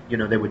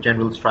were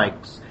general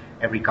strikes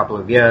every couple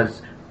of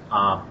years,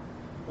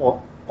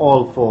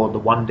 all for the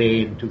one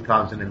day. In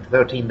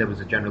 2013, there was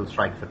a general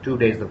strike for 2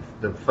 days,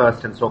 the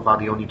first and so far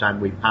the only time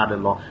we've had a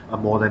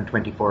more than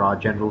 24-hour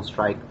general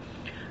strike.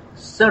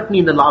 Certainly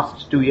in the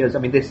last 2 years,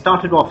 they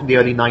started off in the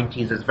early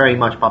 90s as very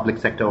much public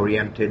sector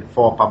oriented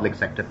for public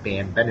sector pay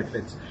and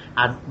benefits,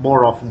 and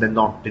more often than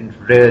not didn't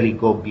really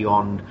go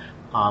beyond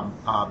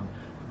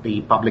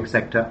the public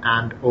sector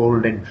and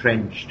old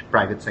entrenched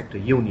private sector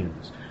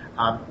unions.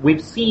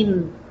 We've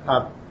seen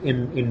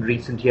in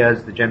recent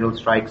years the general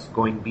strikes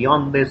going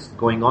beyond this,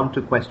 going on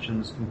to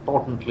questions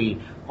importantly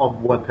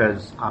of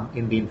workers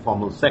in the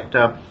informal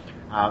sector.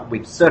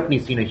 We've certainly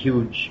seen a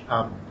huge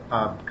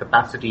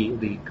capacity of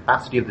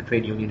the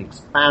trade union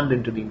expand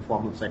into the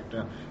informal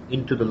sector,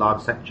 into the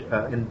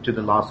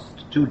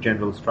last two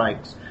general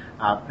strikes,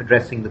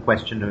 addressing the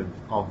question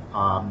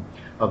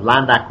of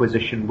land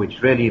acquisition,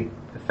 which really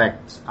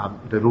affects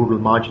the rural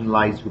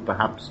marginalized who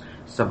perhaps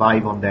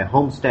survive on their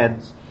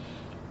homesteads.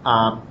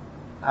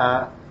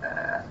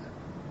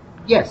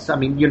 Yes,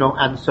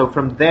 and so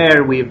from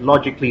there we've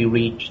logically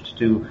reached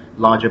to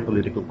larger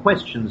political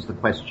questions, the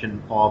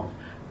question of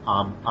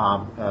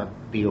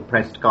the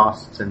oppressed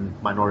castes and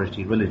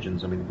minority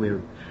religions.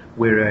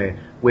 We're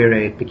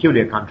a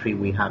peculiar country.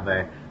 We have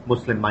a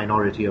Muslim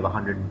minority of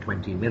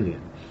 120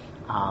 million.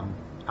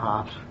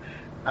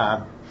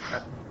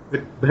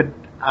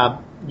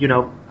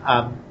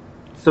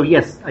 So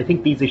yes, I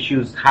think these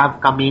issues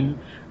have come in,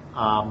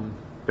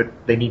 but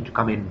they need to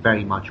come in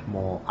very much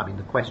more.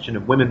 The question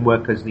of women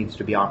workers needs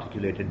to be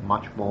articulated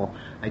much more.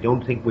 I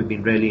don't think we've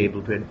been really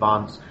able to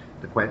advance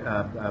the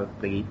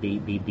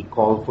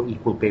call for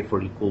equal pay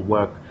for equal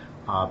work,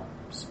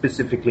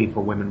 specifically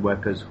for women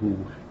workers who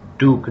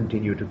do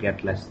continue to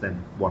get less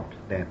than what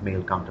their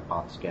male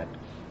counterparts get.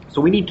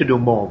 So we need to do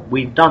more.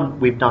 We've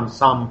done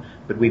some,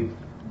 but we've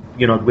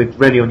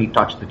really only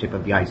touched the tip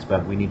of the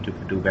iceberg. We need to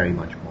do very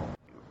much more.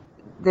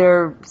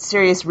 There are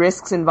serious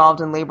risks involved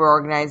in labor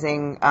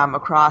organizing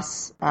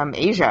across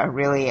Asia,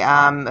 really,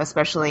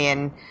 especially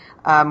in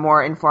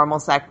more informal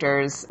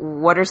sectors.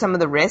 What are some of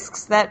the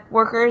risks that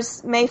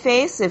workers may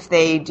face if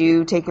they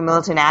do take a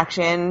militant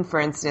action? For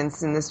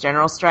instance, in this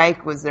general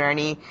strike, was there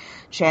any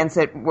chance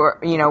that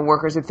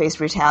workers would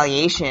face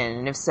retaliation?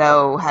 And if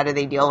so, how do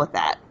they deal with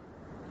that?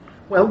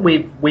 Well,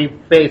 we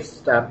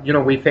faced a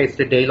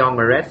day-long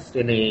arrest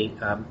in a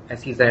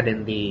SEZ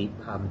in the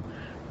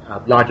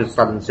largest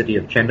southern city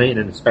of Chennai in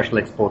a special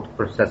export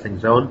processing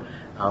zone,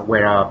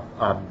 where our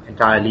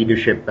entire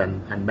leadership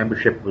and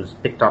membership was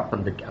picked up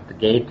at the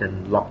gate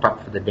and locked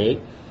up for the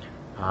day.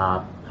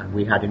 And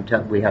we have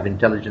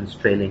intelligence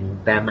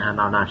trailing them and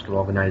our national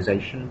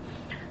organization.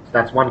 So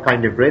that's one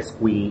kind of risk.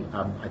 We,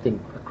 I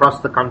think, across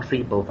the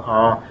country, both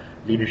our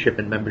leadership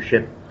and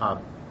membership,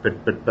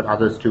 but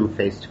others too,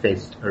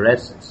 faced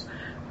arrests.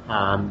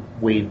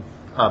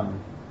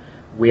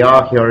 We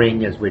are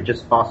hearing, as we're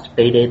just past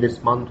payday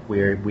this month,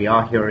 we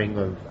are hearing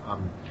of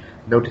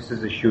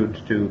notices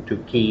issued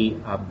to key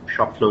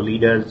shop floor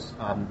leaders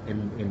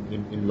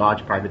in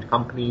large private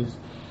companies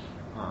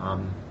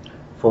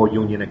for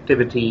union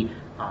activity.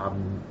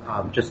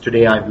 Just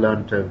today I've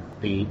learned of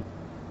the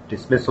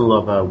dismissal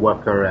of a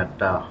worker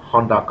at a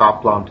Honda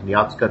car plant in the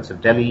outskirts of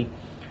Delhi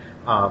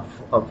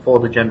for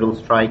the general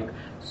strike.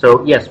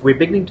 So yes, we're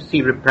beginning to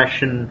see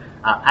repression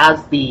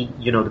as the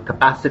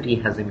capacity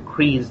has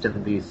increased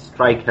and the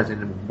strike has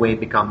in a way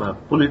become a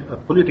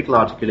political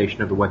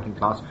articulation of the working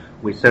class.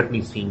 We're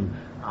certainly seeing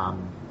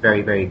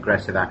very, very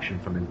aggressive action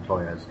from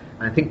employers,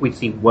 and I think we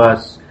see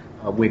worse.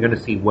 We're going to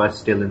see worse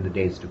still in the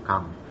days to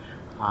come.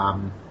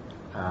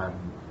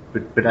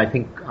 But I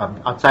think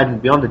outside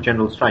and beyond the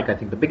general strike, I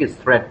think the biggest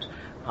threat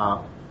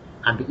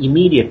and the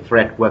immediate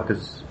threat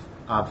workers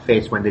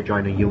face when they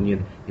join a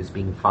union is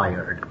being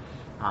fired.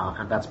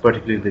 And that's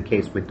particularly the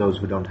case with those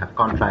who don't have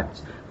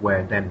contracts,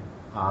 where then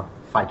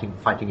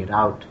fighting it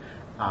out,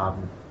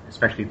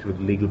 especially through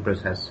the legal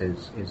process,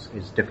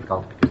 is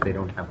difficult because they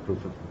don't have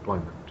proof of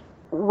employment.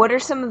 What are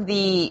some of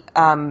the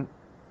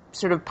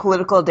sort of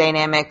political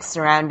dynamics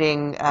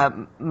surrounding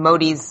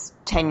Modi's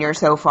tenure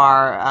so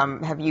far?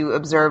 Have you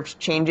observed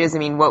changes? I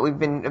mean, what we've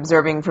been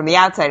observing from the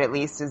outside, at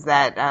least, is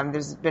that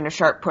there's been a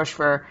sharp push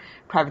for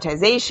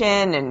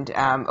privatization and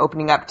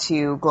opening up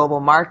to global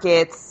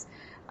markets.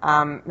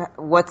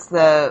 What's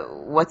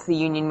the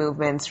union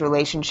movement's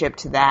relationship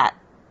to that?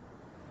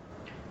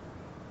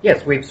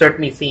 Yes, we've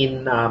certainly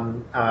seen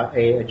an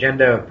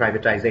agenda of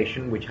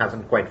privatization which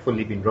hasn't quite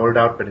fully been rolled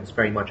out, but it's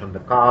very much on the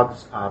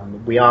cards.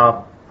 We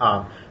are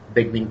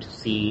beginning to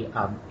see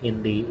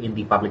in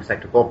the public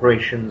sector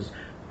corporations,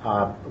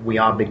 we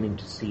are beginning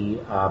to see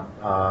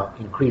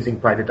increasing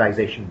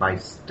privatization by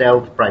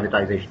stealth,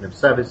 privatization of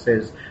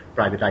services,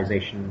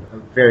 privatization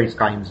of various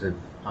kinds of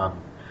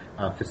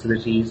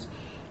facilities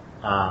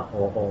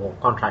or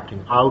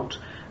contracting out.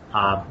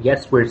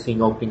 Yes, we're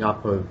seeing opening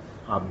up of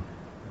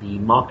the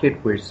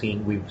market. We've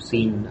seen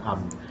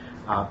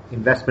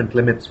investment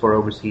limits for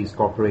overseas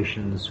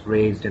corporations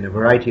raised in a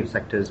variety of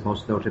sectors,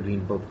 most notably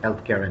in both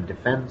healthcare and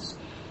defense.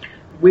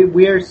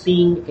 We are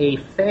seeing a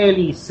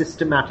fairly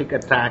systematic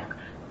attack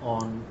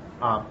on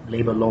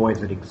labor law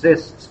as it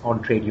exists,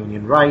 on trade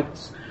union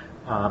rights,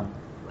 on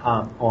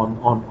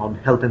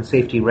health and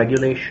safety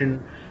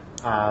regulation.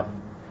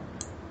 And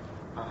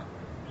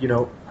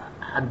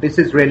this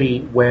is really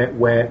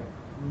where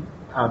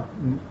the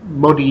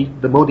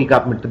Modi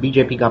government, the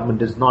BJP government,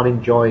 does not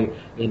enjoy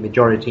a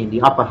majority in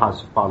the upper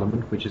house of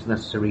parliament, which is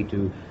necessary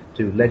to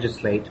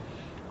legislate,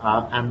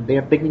 and they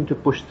are beginning to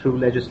push through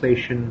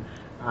legislation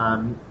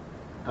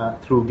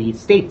through the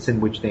states in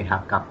which they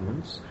have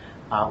governments,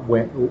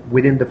 where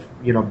within the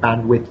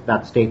bandwidth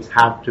that states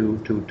have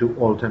to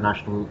alter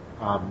national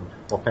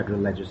or federal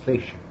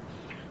legislation.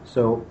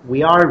 So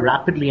we are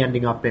rapidly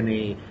ending up in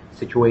a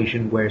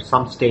situation where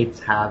some states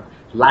have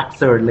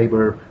laxer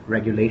labor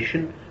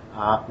regulation,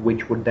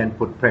 which would then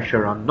put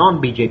pressure on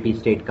non-BJP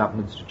state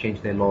governments to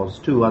change their laws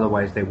too.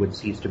 Otherwise, they would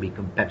cease to be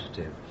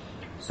competitive.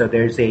 So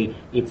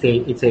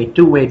it's a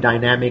two-way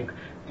dynamic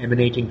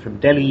emanating from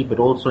Delhi, but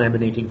also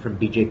emanating from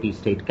BJP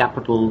state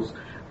capitals,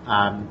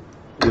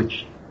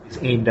 which is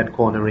aimed at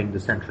cornering the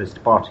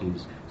centrist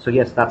parties. So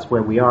yes, that's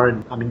where we are.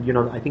 And I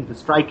think the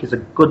strike is a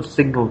good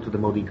signal to the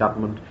Modi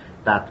government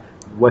that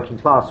working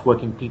class,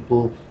 working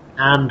people,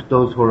 and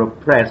those who are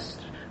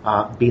oppressed,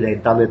 be they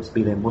Dalits,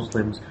 be they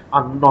Muslims,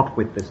 are not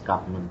with this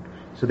government.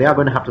 So they are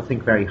going to have to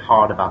think very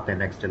hard about their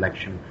next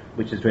election,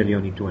 which is really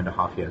only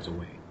 2.5 years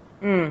away.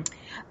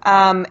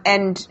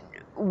 And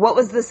what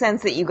was the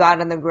sense that you got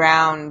on the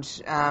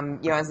ground,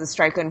 as the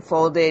strike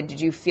unfolded?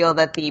 Did you feel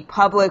that the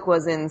public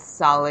was in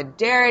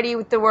solidarity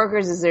with the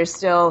workers? Is there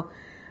still,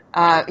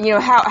 how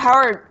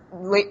are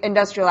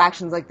industrial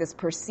actions like this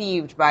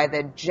perceived by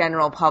the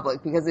general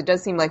public? Because it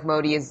does seem like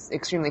Modi is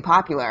extremely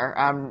popular,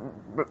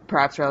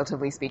 perhaps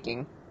relatively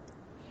speaking.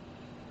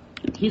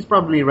 He's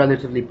probably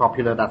relatively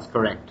popular. That's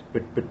correct.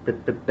 But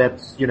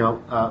that's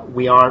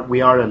we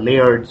are a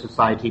layered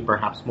society,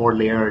 perhaps more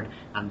layered,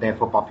 and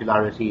therefore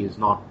popularity is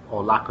not,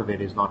 or lack of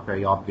it is not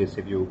very obvious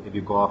if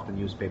you go off the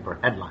newspaper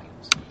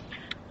headlines.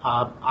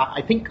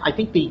 I think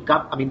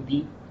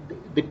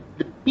the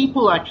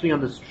people actually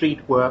on the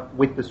street were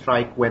with the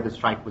strike where the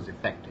strike was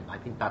effective. I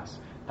think that's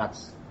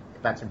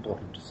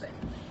important to say.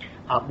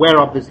 Where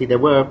obviously there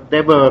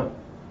were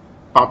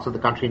parts of the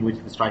country in which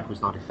the strike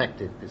was not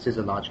effective. This is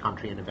a large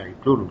country and a very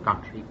plural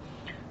country.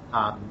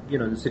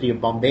 The city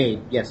of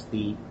Bombay, yes,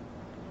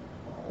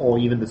 or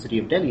even the city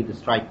of Delhi, the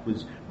strike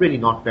was really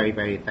not very,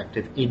 very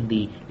effective in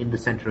the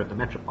center of the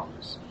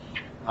metropolis.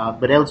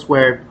 But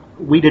elsewhere,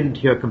 we didn't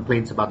hear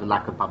complaints about the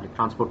lack of public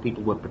transport.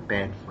 People were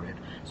prepared for it.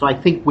 So I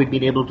think we've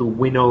been able to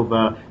win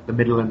over the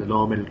middle and the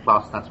lower middle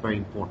class. That's very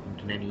important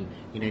in any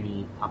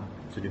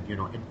sort of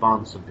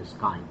advance of this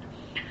kind.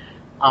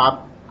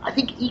 I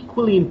think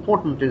equally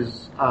important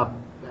is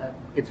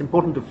it's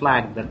important to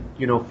flag that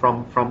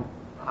from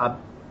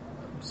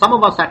some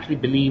of us actually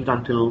believed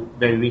until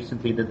very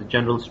recently that the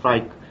general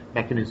strike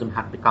mechanism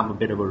had become a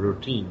bit of a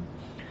routine.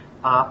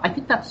 I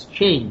think that's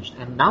changed,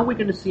 and now we're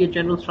going to see a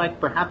general strike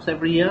perhaps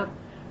every year,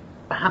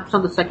 perhaps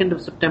on the 2nd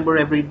of September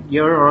every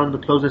year, or on the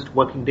closest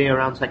working day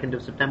around 2nd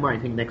of September. I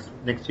think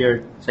next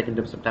year, 2nd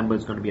of September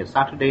is going to be a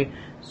Saturday,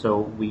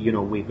 so we're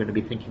going to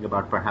be thinking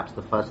about perhaps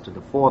the 1st to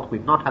the 4th.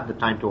 We've not had the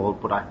time to all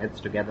put our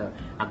heads together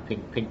and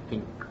think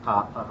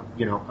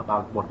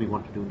about what we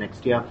want to do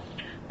next year.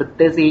 But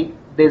I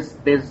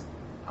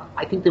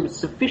think there was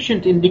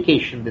sufficient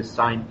indication this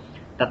time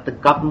that the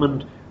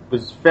government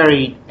was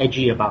very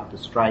edgy about the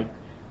strike.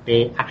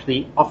 They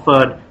actually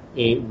offered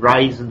a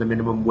rise in the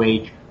minimum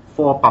wage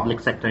for public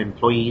sector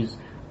employees,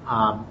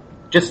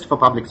 just for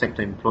public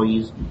sector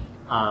employees,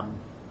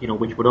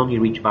 which would only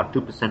reach about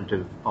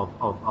 2%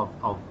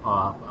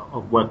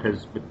 of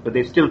workers, but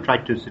they still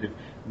tried to sort of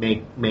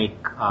make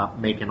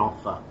an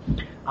offer.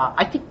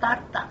 I think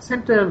that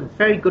sent a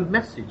very good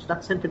message.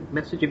 That sent a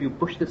message: if you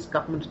push this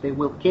government, they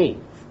will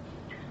cave.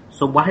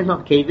 So why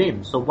not cave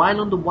in? So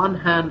while on the one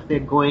hand they're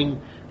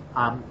going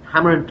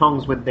hammer and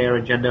tongs with their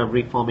agenda of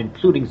reform,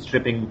 including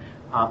stripping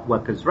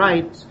workers'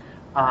 rights,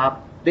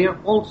 they are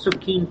also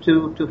keen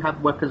to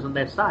have workers on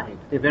their side.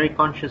 They're very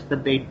conscious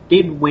that they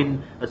did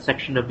win a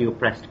section of the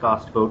oppressed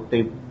caste vote.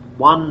 They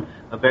won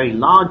a very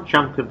large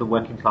chunk of the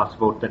working class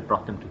vote that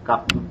brought them to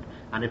government.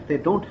 And if they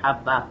don't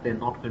have that, they're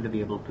not going to be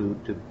able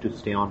to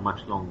stay on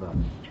much longer.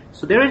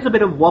 So there is a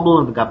bit of wobble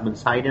on the government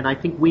side, and I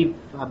think we've,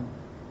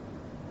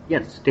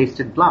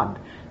 tasted blood,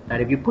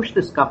 that if you push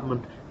this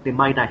government, they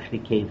might actually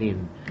cave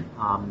in,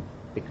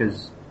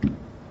 because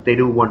they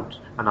do want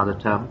another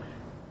term.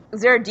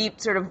 Is there a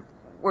deep sort of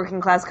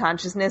working class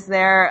consciousness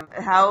there?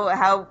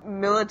 How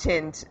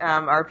militant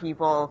are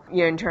people,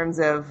 in terms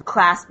of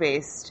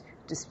class-based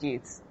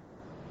disputes?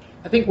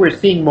 I think we're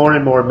seeing more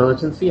and more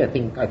militancy. I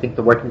think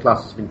the working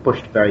class has been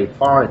pushed very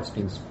far. It's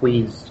been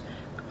squeezed,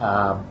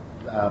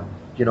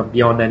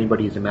 beyond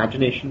anybody's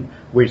imagination.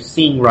 We're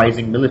seeing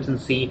rising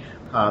militancy.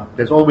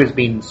 There's always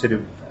been sort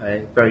of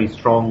a very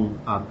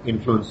strong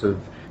influence of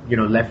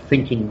left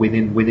thinking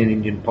within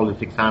Indian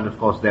politics, and of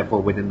course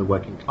therefore within the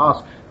working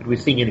class. But we're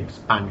seeing an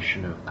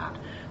expansion of that.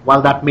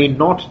 While that may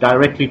not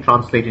directly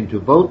translate into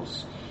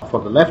votes for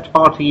the left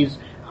parties,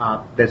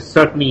 there's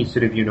certainly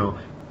sort of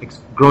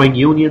growing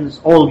unions.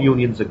 All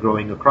unions are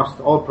growing across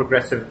all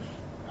progressive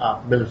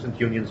militant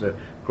unions are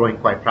growing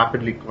quite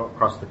rapidly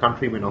across the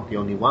country. We're not the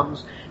only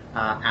ones,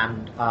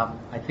 and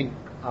I think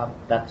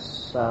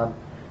that's a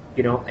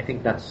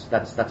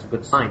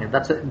good sign, and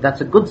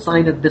that's a good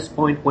sign at this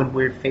point when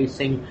we're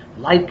facing,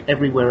 like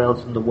everywhere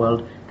else in the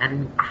world, an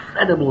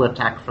incredible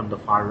attack from the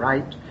far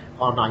right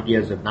on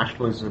ideas of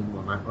nationalism,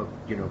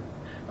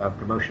 on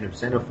promotion of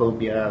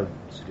xenophobia,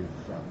 sort of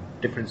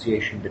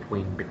differentiation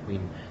between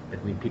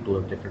people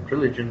of different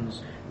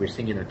religions. We're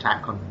seeing an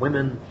attack on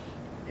women.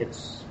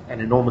 It's an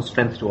enormous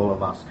strength to all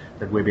of us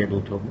that we're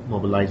able to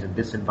mobilize in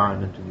this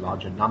environment in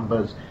larger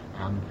numbers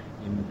and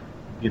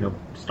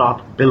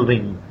start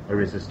building a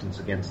resistance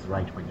against the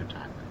right-wing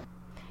attack.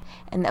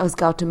 And that was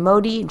Gautam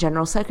Modi,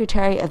 General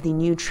Secretary of the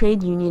New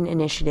Trade Union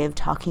Initiative,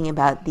 talking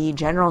about the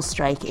general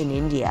strike in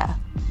India.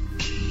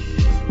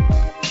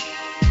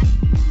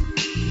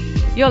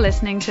 You're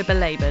listening to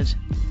Belabored,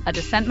 a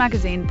Dissent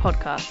Magazine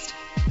podcast.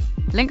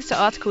 Links to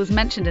articles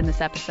mentioned in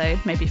this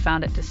episode may be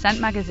found at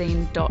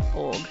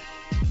dissentmagazine.org.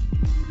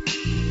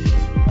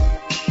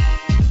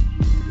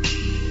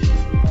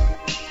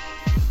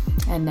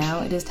 And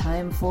now it is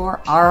time for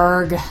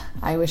ARG.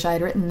 I wish I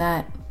had written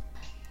that.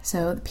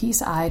 So the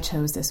piece I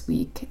chose this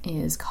week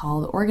is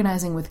called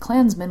Organizing with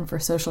Klansmen for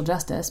Social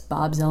Justice,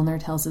 Bob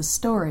Zellner Tells His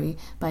Story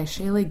by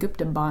Shaylee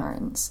Gupta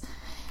Barnes.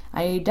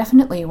 I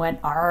definitely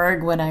went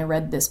ARG when I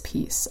read this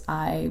piece.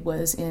 I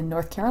was in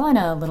North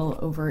Carolina a little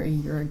over a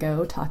year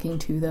ago talking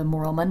to the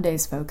Moral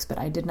Mondays folks, but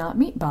I did not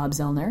meet Bob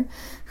Zellner,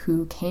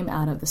 who came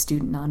out of the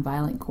Student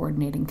Nonviolent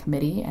Coordinating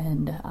Committee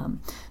and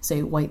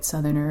a white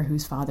Southerner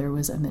whose father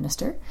was a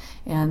minister,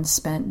 and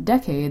spent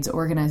decades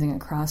organizing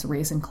across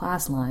race and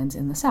class lines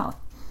in the South.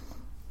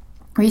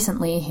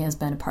 Recently, he has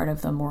been a part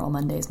of the Moral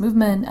Mondays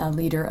movement, a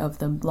leader of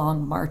the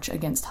Long March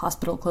Against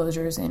Hospital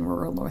Closures in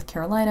rural North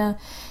Carolina,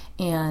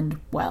 and,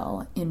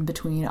 well, in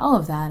between all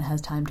of that,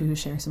 has time to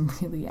share some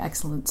really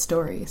excellent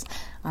stories.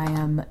 I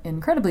am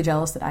incredibly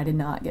jealous that I did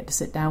not get to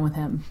sit down with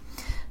him.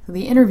 So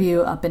the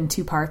interview, up in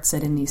two parts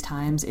set in these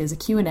times, is a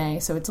Q&A,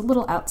 so it's a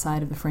little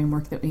outside of the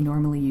framework that we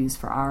normally use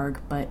for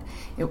ARG, but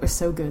it was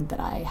so good that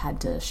I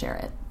had to share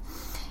it.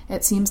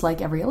 It seems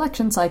like every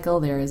election cycle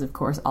there is, of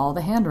course, all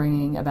the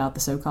hand-wringing about the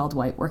so-called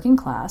white working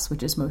class,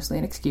 which is mostly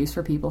an excuse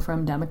for people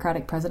from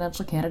Democratic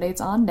presidential candidates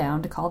on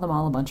down to call them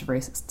all a bunch of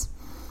racists.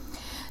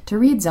 To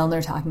read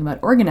Zellner talking about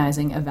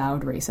organizing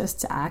avowed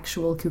racists,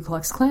 actual Ku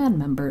Klux Klan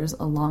members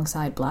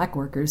alongside black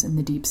workers in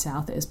the Deep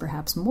South is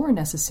perhaps more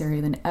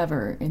necessary than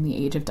ever in the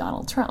age of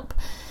Donald Trump.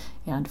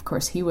 And, of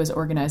course, he was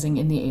organizing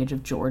in the age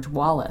of George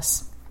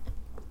Wallace.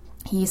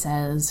 He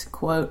says,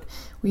 quote,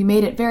 "We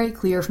made it very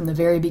clear from the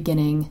very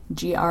beginning,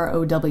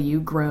 GROW,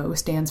 GROW,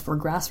 stands for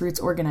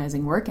grassroots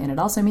organizing work, and it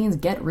also means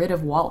get rid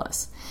of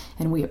Wallace.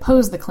 And we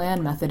oppose the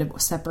Klan method of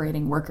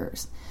separating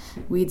workers.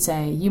 We'd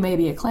say, you may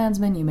be a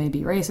Klansman, you may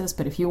be racist,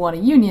 but if you want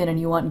a union and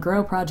you want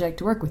GROW Project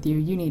to work with you,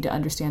 you need to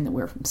understand that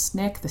we're from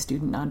SNCC, the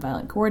Student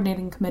Nonviolent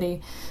Coordinating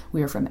Committee,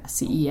 we are from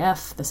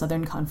SCEF, the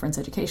Southern Conference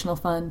Educational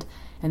Fund,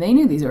 and they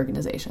knew these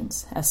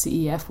organizations.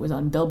 SCEF was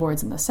on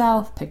billboards in the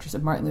South, pictures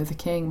of Martin Luther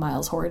King,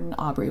 Miles Horton,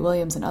 Aubrey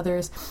Williams, and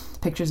others.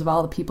 Pictures of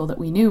all the people that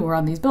we knew were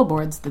on these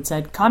billboards that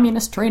said,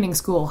 Communist Training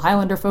School,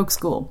 Highlander Folk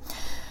School.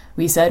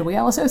 We said, we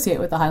all associate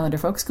with the Highlander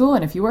Folk School,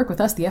 and if you work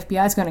with us, the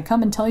FBI is going to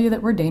come and tell you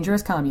that we're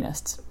dangerous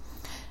communists.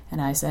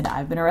 And I said,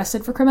 I've been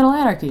arrested for criminal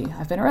anarchy.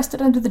 I've been arrested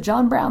under the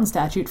John Brown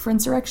statute for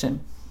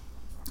insurrection.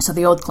 So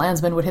the old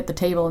Klansman would hit the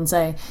table and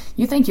say,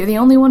 you think you're the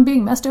only one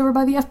being messed over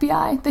by the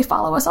FBI? They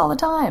follow us all the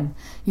time.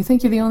 You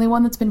think you're the only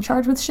one that's been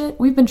charged with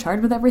shit? We've been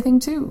charged with everything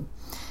too.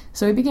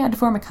 So we began to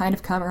form a kind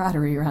of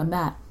camaraderie around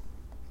that.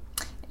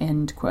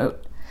 End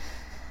quote.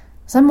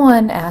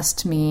 Someone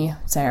asked me,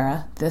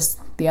 Sarah,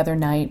 the other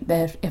night,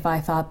 that if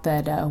I thought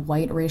that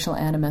white racial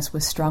animus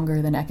was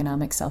stronger than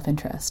economic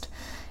self-interest.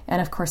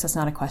 And of course, that's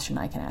not a question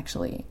I can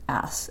actually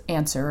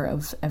answer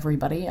of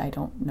everybody. I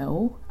don't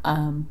know.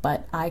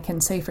 But I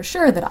can say for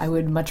sure that I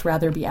would much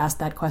rather be asked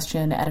that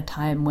question at a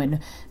time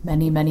when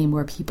many, many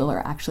more people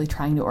are actually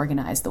trying to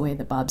organize the way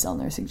that Bob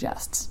Zellner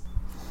suggests.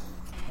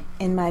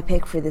 And my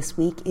pick for this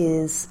week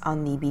is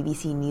on the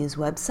BBC News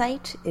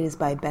website. It is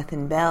by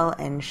Bethan Bell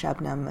and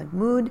Shabnam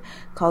Mahmood,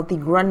 called The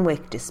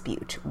Grunwick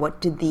Dispute. What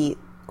did the,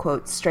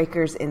 quote,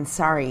 strikers in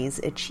saris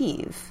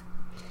achieve?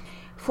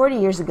 40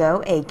 years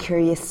ago, a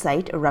curious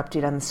sight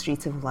erupted on the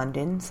streets of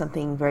London,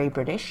 something very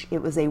British.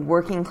 It was a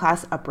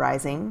working-class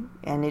uprising,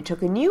 and it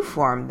took a new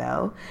form,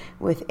 though,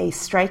 with a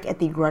strike at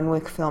the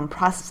Grunwick Film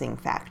Processing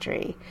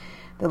Factory.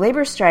 The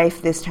labor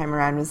strife this time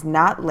around was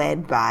not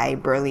led by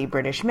burly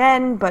British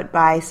men, but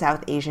by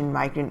South Asian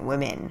migrant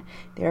women.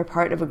 They are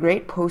part of a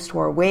great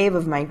post-war wave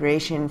of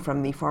migration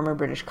from the former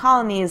British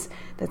colonies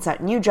that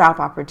sought new job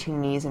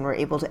opportunities and were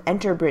able to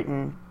enter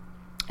Britain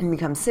and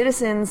become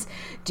citizens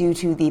due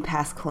to the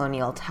past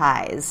colonial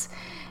ties.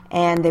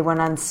 And they went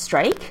on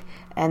strike,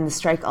 and the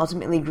strike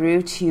ultimately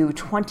grew to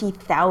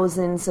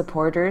 20,000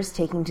 supporters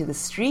taking to the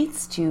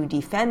streets to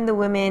defend the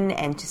women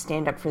and to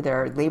stand up for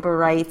their labor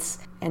rights.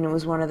 And it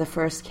was one of the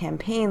first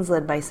campaigns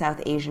led by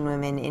South Asian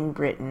women in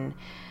Britain,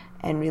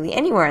 and really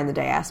anywhere in the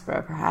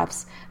diaspora,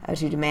 perhaps,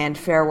 to demand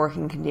fair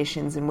working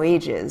conditions and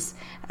wages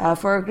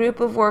for a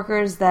group of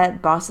workers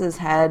that bosses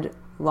had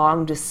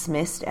long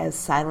dismissed as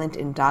silent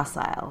and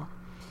docile.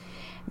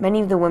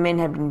 Many of the women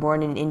had been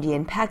born in India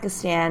and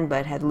Pakistan,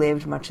 but had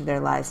lived much of their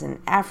lives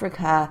in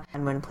Africa.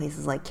 And when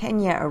places like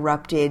Kenya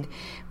erupted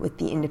with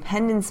the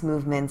independence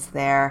movements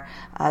there,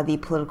 the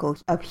political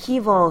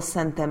upheaval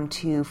sent them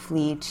to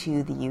flee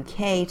to the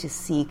UK to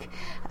seek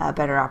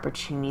better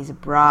opportunities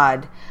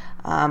abroad.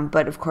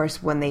 But of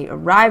course, when they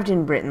arrived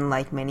in Britain,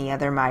 like many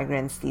other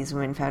migrants, these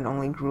women found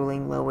only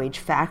grueling low-wage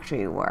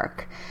factory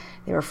work.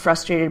 They were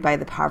frustrated by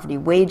the poverty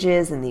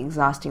wages and the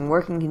exhausting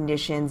working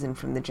conditions and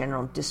from the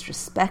general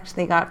disrespect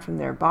they got from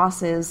their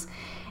bosses.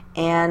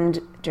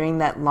 And during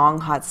that long,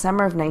 hot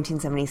summer of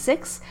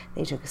 1976,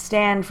 they took a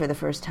stand for the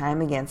first time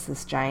against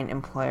this giant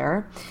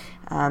employer.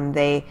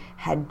 They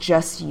had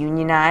just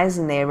unionized,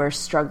 and they were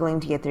struggling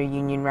to get their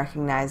union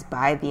recognized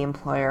by the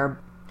employer,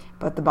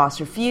 but the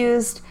boss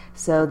refused,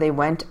 so they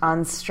went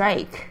on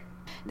strike.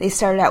 They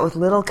started out with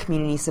little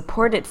community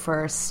support at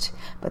first,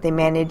 but they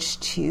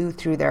managed to,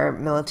 through their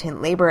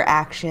militant labor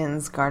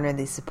actions, garner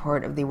the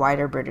support of the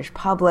wider British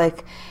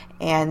public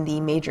and the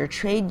major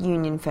trade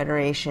union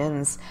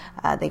federations.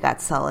 They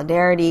got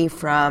solidarity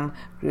from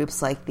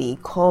groups like the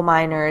coal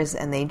miners,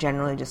 and they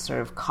generally just sort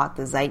of caught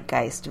the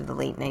zeitgeist of the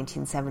late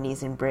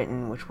 1970s in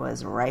Britain, which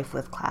was rife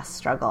with class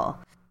struggle.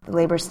 The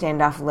labor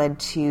standoff led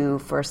to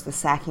first the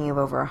sacking of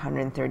over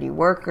 130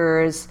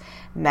 workers,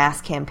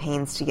 mass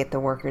campaigns to get the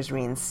workers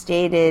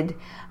reinstated,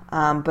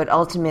 but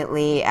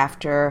ultimately,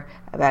 after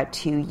about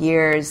 2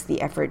 years,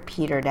 the effort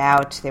petered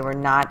out. They were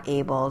not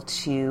able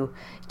to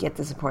get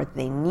the support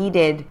they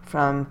needed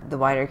from the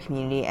wider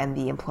community, and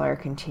the employer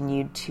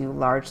continued to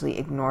largely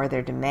ignore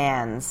their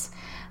demands.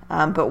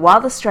 But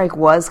while the strike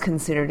was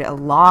considered a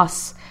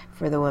loss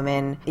for the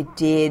women, it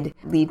did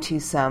lead to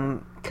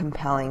some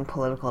compelling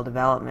political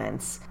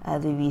developments. The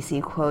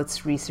BBC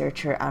quotes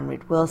researcher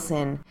Amrit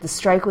Wilson, "The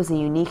strike was a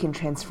unique and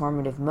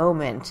transformative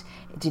moment.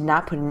 It did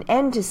not put an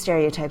end to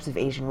stereotypes of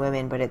Asian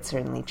women, but it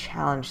certainly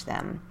challenged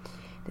them.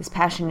 This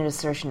passionate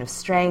assertion of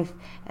strength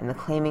and the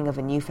claiming of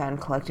a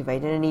newfound collective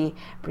identity,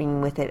 bringing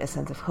with it a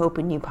sense of hope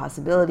and new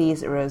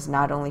possibilities, arose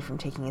not only from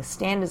taking a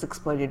stand as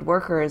exploited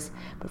workers,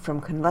 but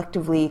from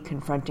collectively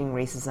confronting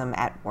racism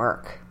at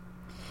work."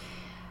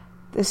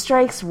 The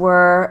strikes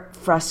were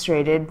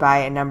frustrated by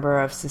a number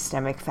of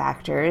systemic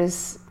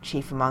factors,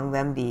 chief among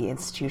them the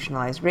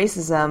institutionalized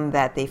racism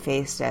that they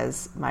faced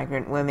as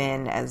migrant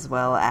women, as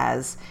well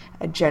as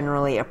a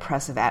generally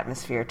oppressive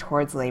atmosphere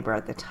towards labor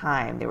at the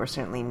time. They were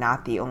certainly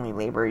not the only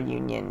labor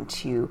union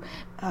to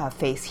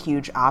face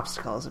huge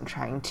obstacles in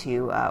trying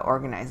to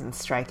organize and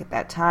strike at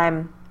that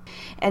time.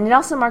 And it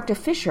also marked a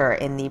fissure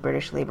in the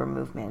British labor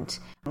movement.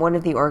 One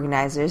of the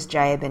organizers,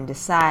 Jaya bin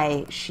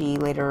Desai, she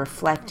later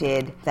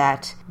reflected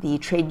that the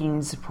trade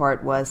union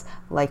support was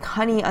like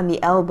honey on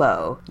the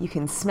elbow. You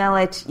can smell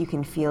it, you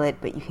can feel it,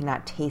 but you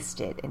cannot taste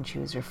it. And she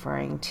was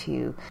referring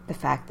to the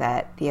fact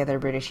that the other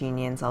British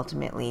unions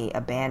ultimately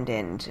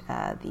abandoned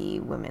the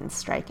women's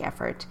strike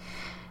effort.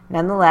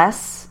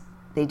 Nonetheless,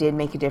 they did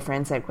make a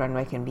difference at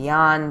Grunwick and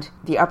beyond.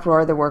 The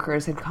uproar the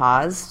workers had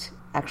caused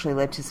actually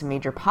led to some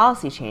major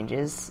policy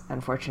changes.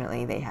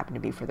 Unfortunately, they happened to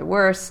be for the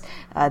worse.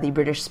 The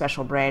British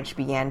Special Branch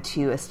began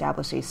to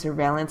establish a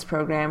surveillance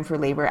program for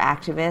labor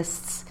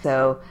activists.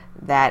 So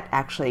that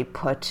actually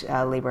put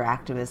labor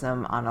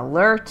activism on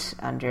alert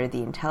under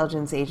the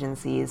intelligence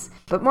agencies.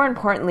 But more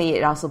importantly,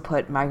 it also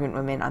put migrant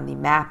women on the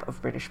map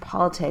of British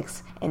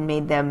politics and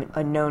made them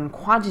a known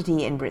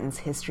quantity in Britain's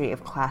history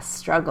of class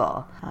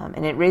struggle.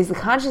 And it raised the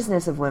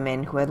consciousness of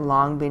women who had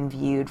long been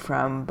viewed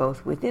from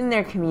both within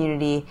their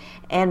community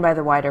and by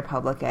the wider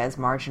public as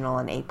marginal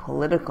and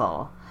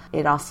apolitical.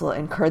 It also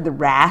incurred the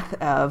wrath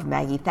of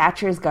Maggie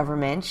Thatcher's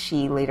government.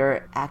 She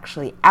later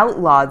actually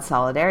outlawed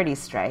solidarity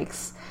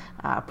strikes,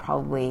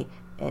 probably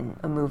in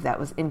a move that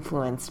was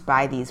influenced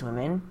by these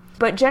women.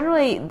 But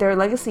generally, their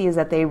legacy is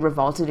that they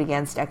revolted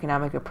against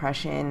economic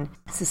oppression,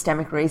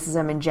 systemic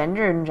racism, and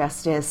gender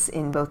injustice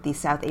in both the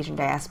South Asian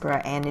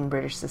diaspora and in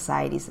British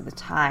societies at the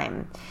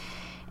time.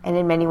 And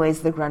in many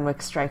ways, the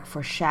Grunwick strike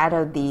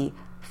foreshadowed the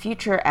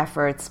future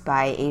efforts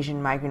by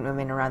Asian migrant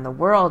women around the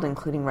world,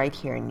 including right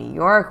here in New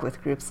York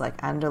with groups like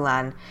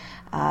Andolan,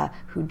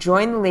 who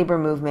joined the labor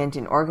movement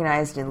and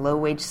organized in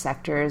low-wage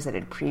sectors that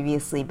had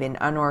previously been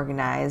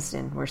unorganized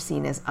and were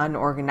seen as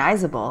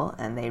unorganizable,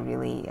 and they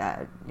really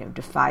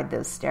defied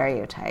those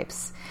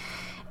stereotypes.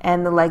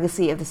 And the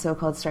legacy of the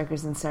so-called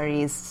strikers and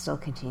Saris still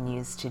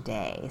continues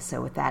today.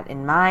 So with that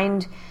in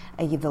mind,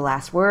 I give the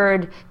last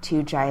word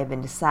to Jaya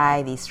bin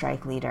Desai, the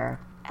strike leader.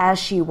 As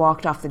she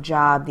walked off the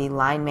job, the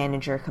line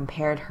manager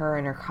compared her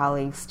and her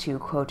colleagues to,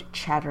 quote,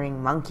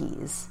 chattering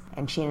monkeys.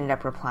 And she ended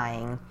up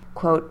replying,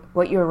 quote,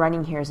 what you're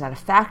running here is not a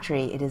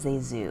factory, it is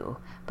a zoo.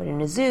 But in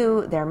a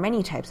zoo, there are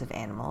many types of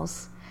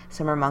animals.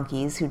 Some are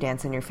monkeys who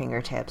dance on your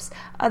fingertips.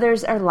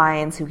 Others are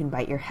lions who can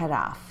bite your head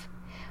off.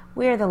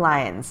 We are the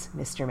lions,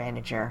 Mr.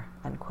 Manager,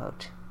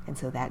 unquote. And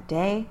so that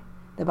day,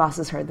 the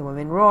bosses heard the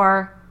women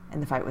roar,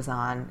 and the fight was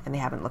on, and they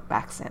haven't looked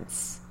back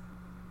since.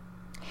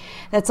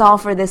 That's all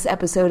for this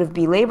episode of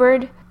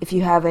Belabored. If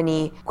you have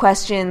any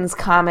questions,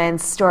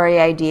 comments, story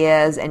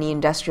ideas, any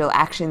industrial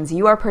actions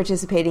you are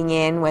participating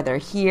in, whether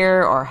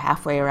here or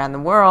halfway around the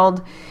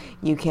world,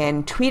 you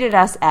can tweet at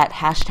us at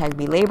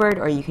 #Belabored,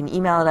 or you can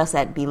email at us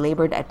at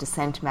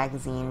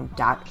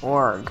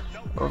belabored@dissentmagazine.org.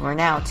 Over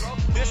and out.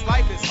 This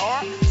life is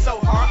hard, so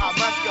hard I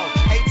must go.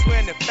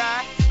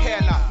 825,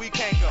 hairlock, we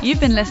can't go. You've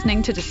been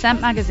listening to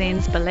Dissent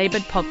Magazine's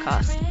Belabored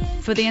podcast.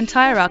 For the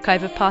entire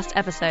archive of past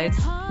episodes,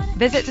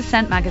 visit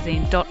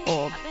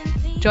dissentmagazine.org.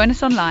 Join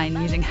us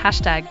online using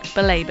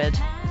 #Belabored.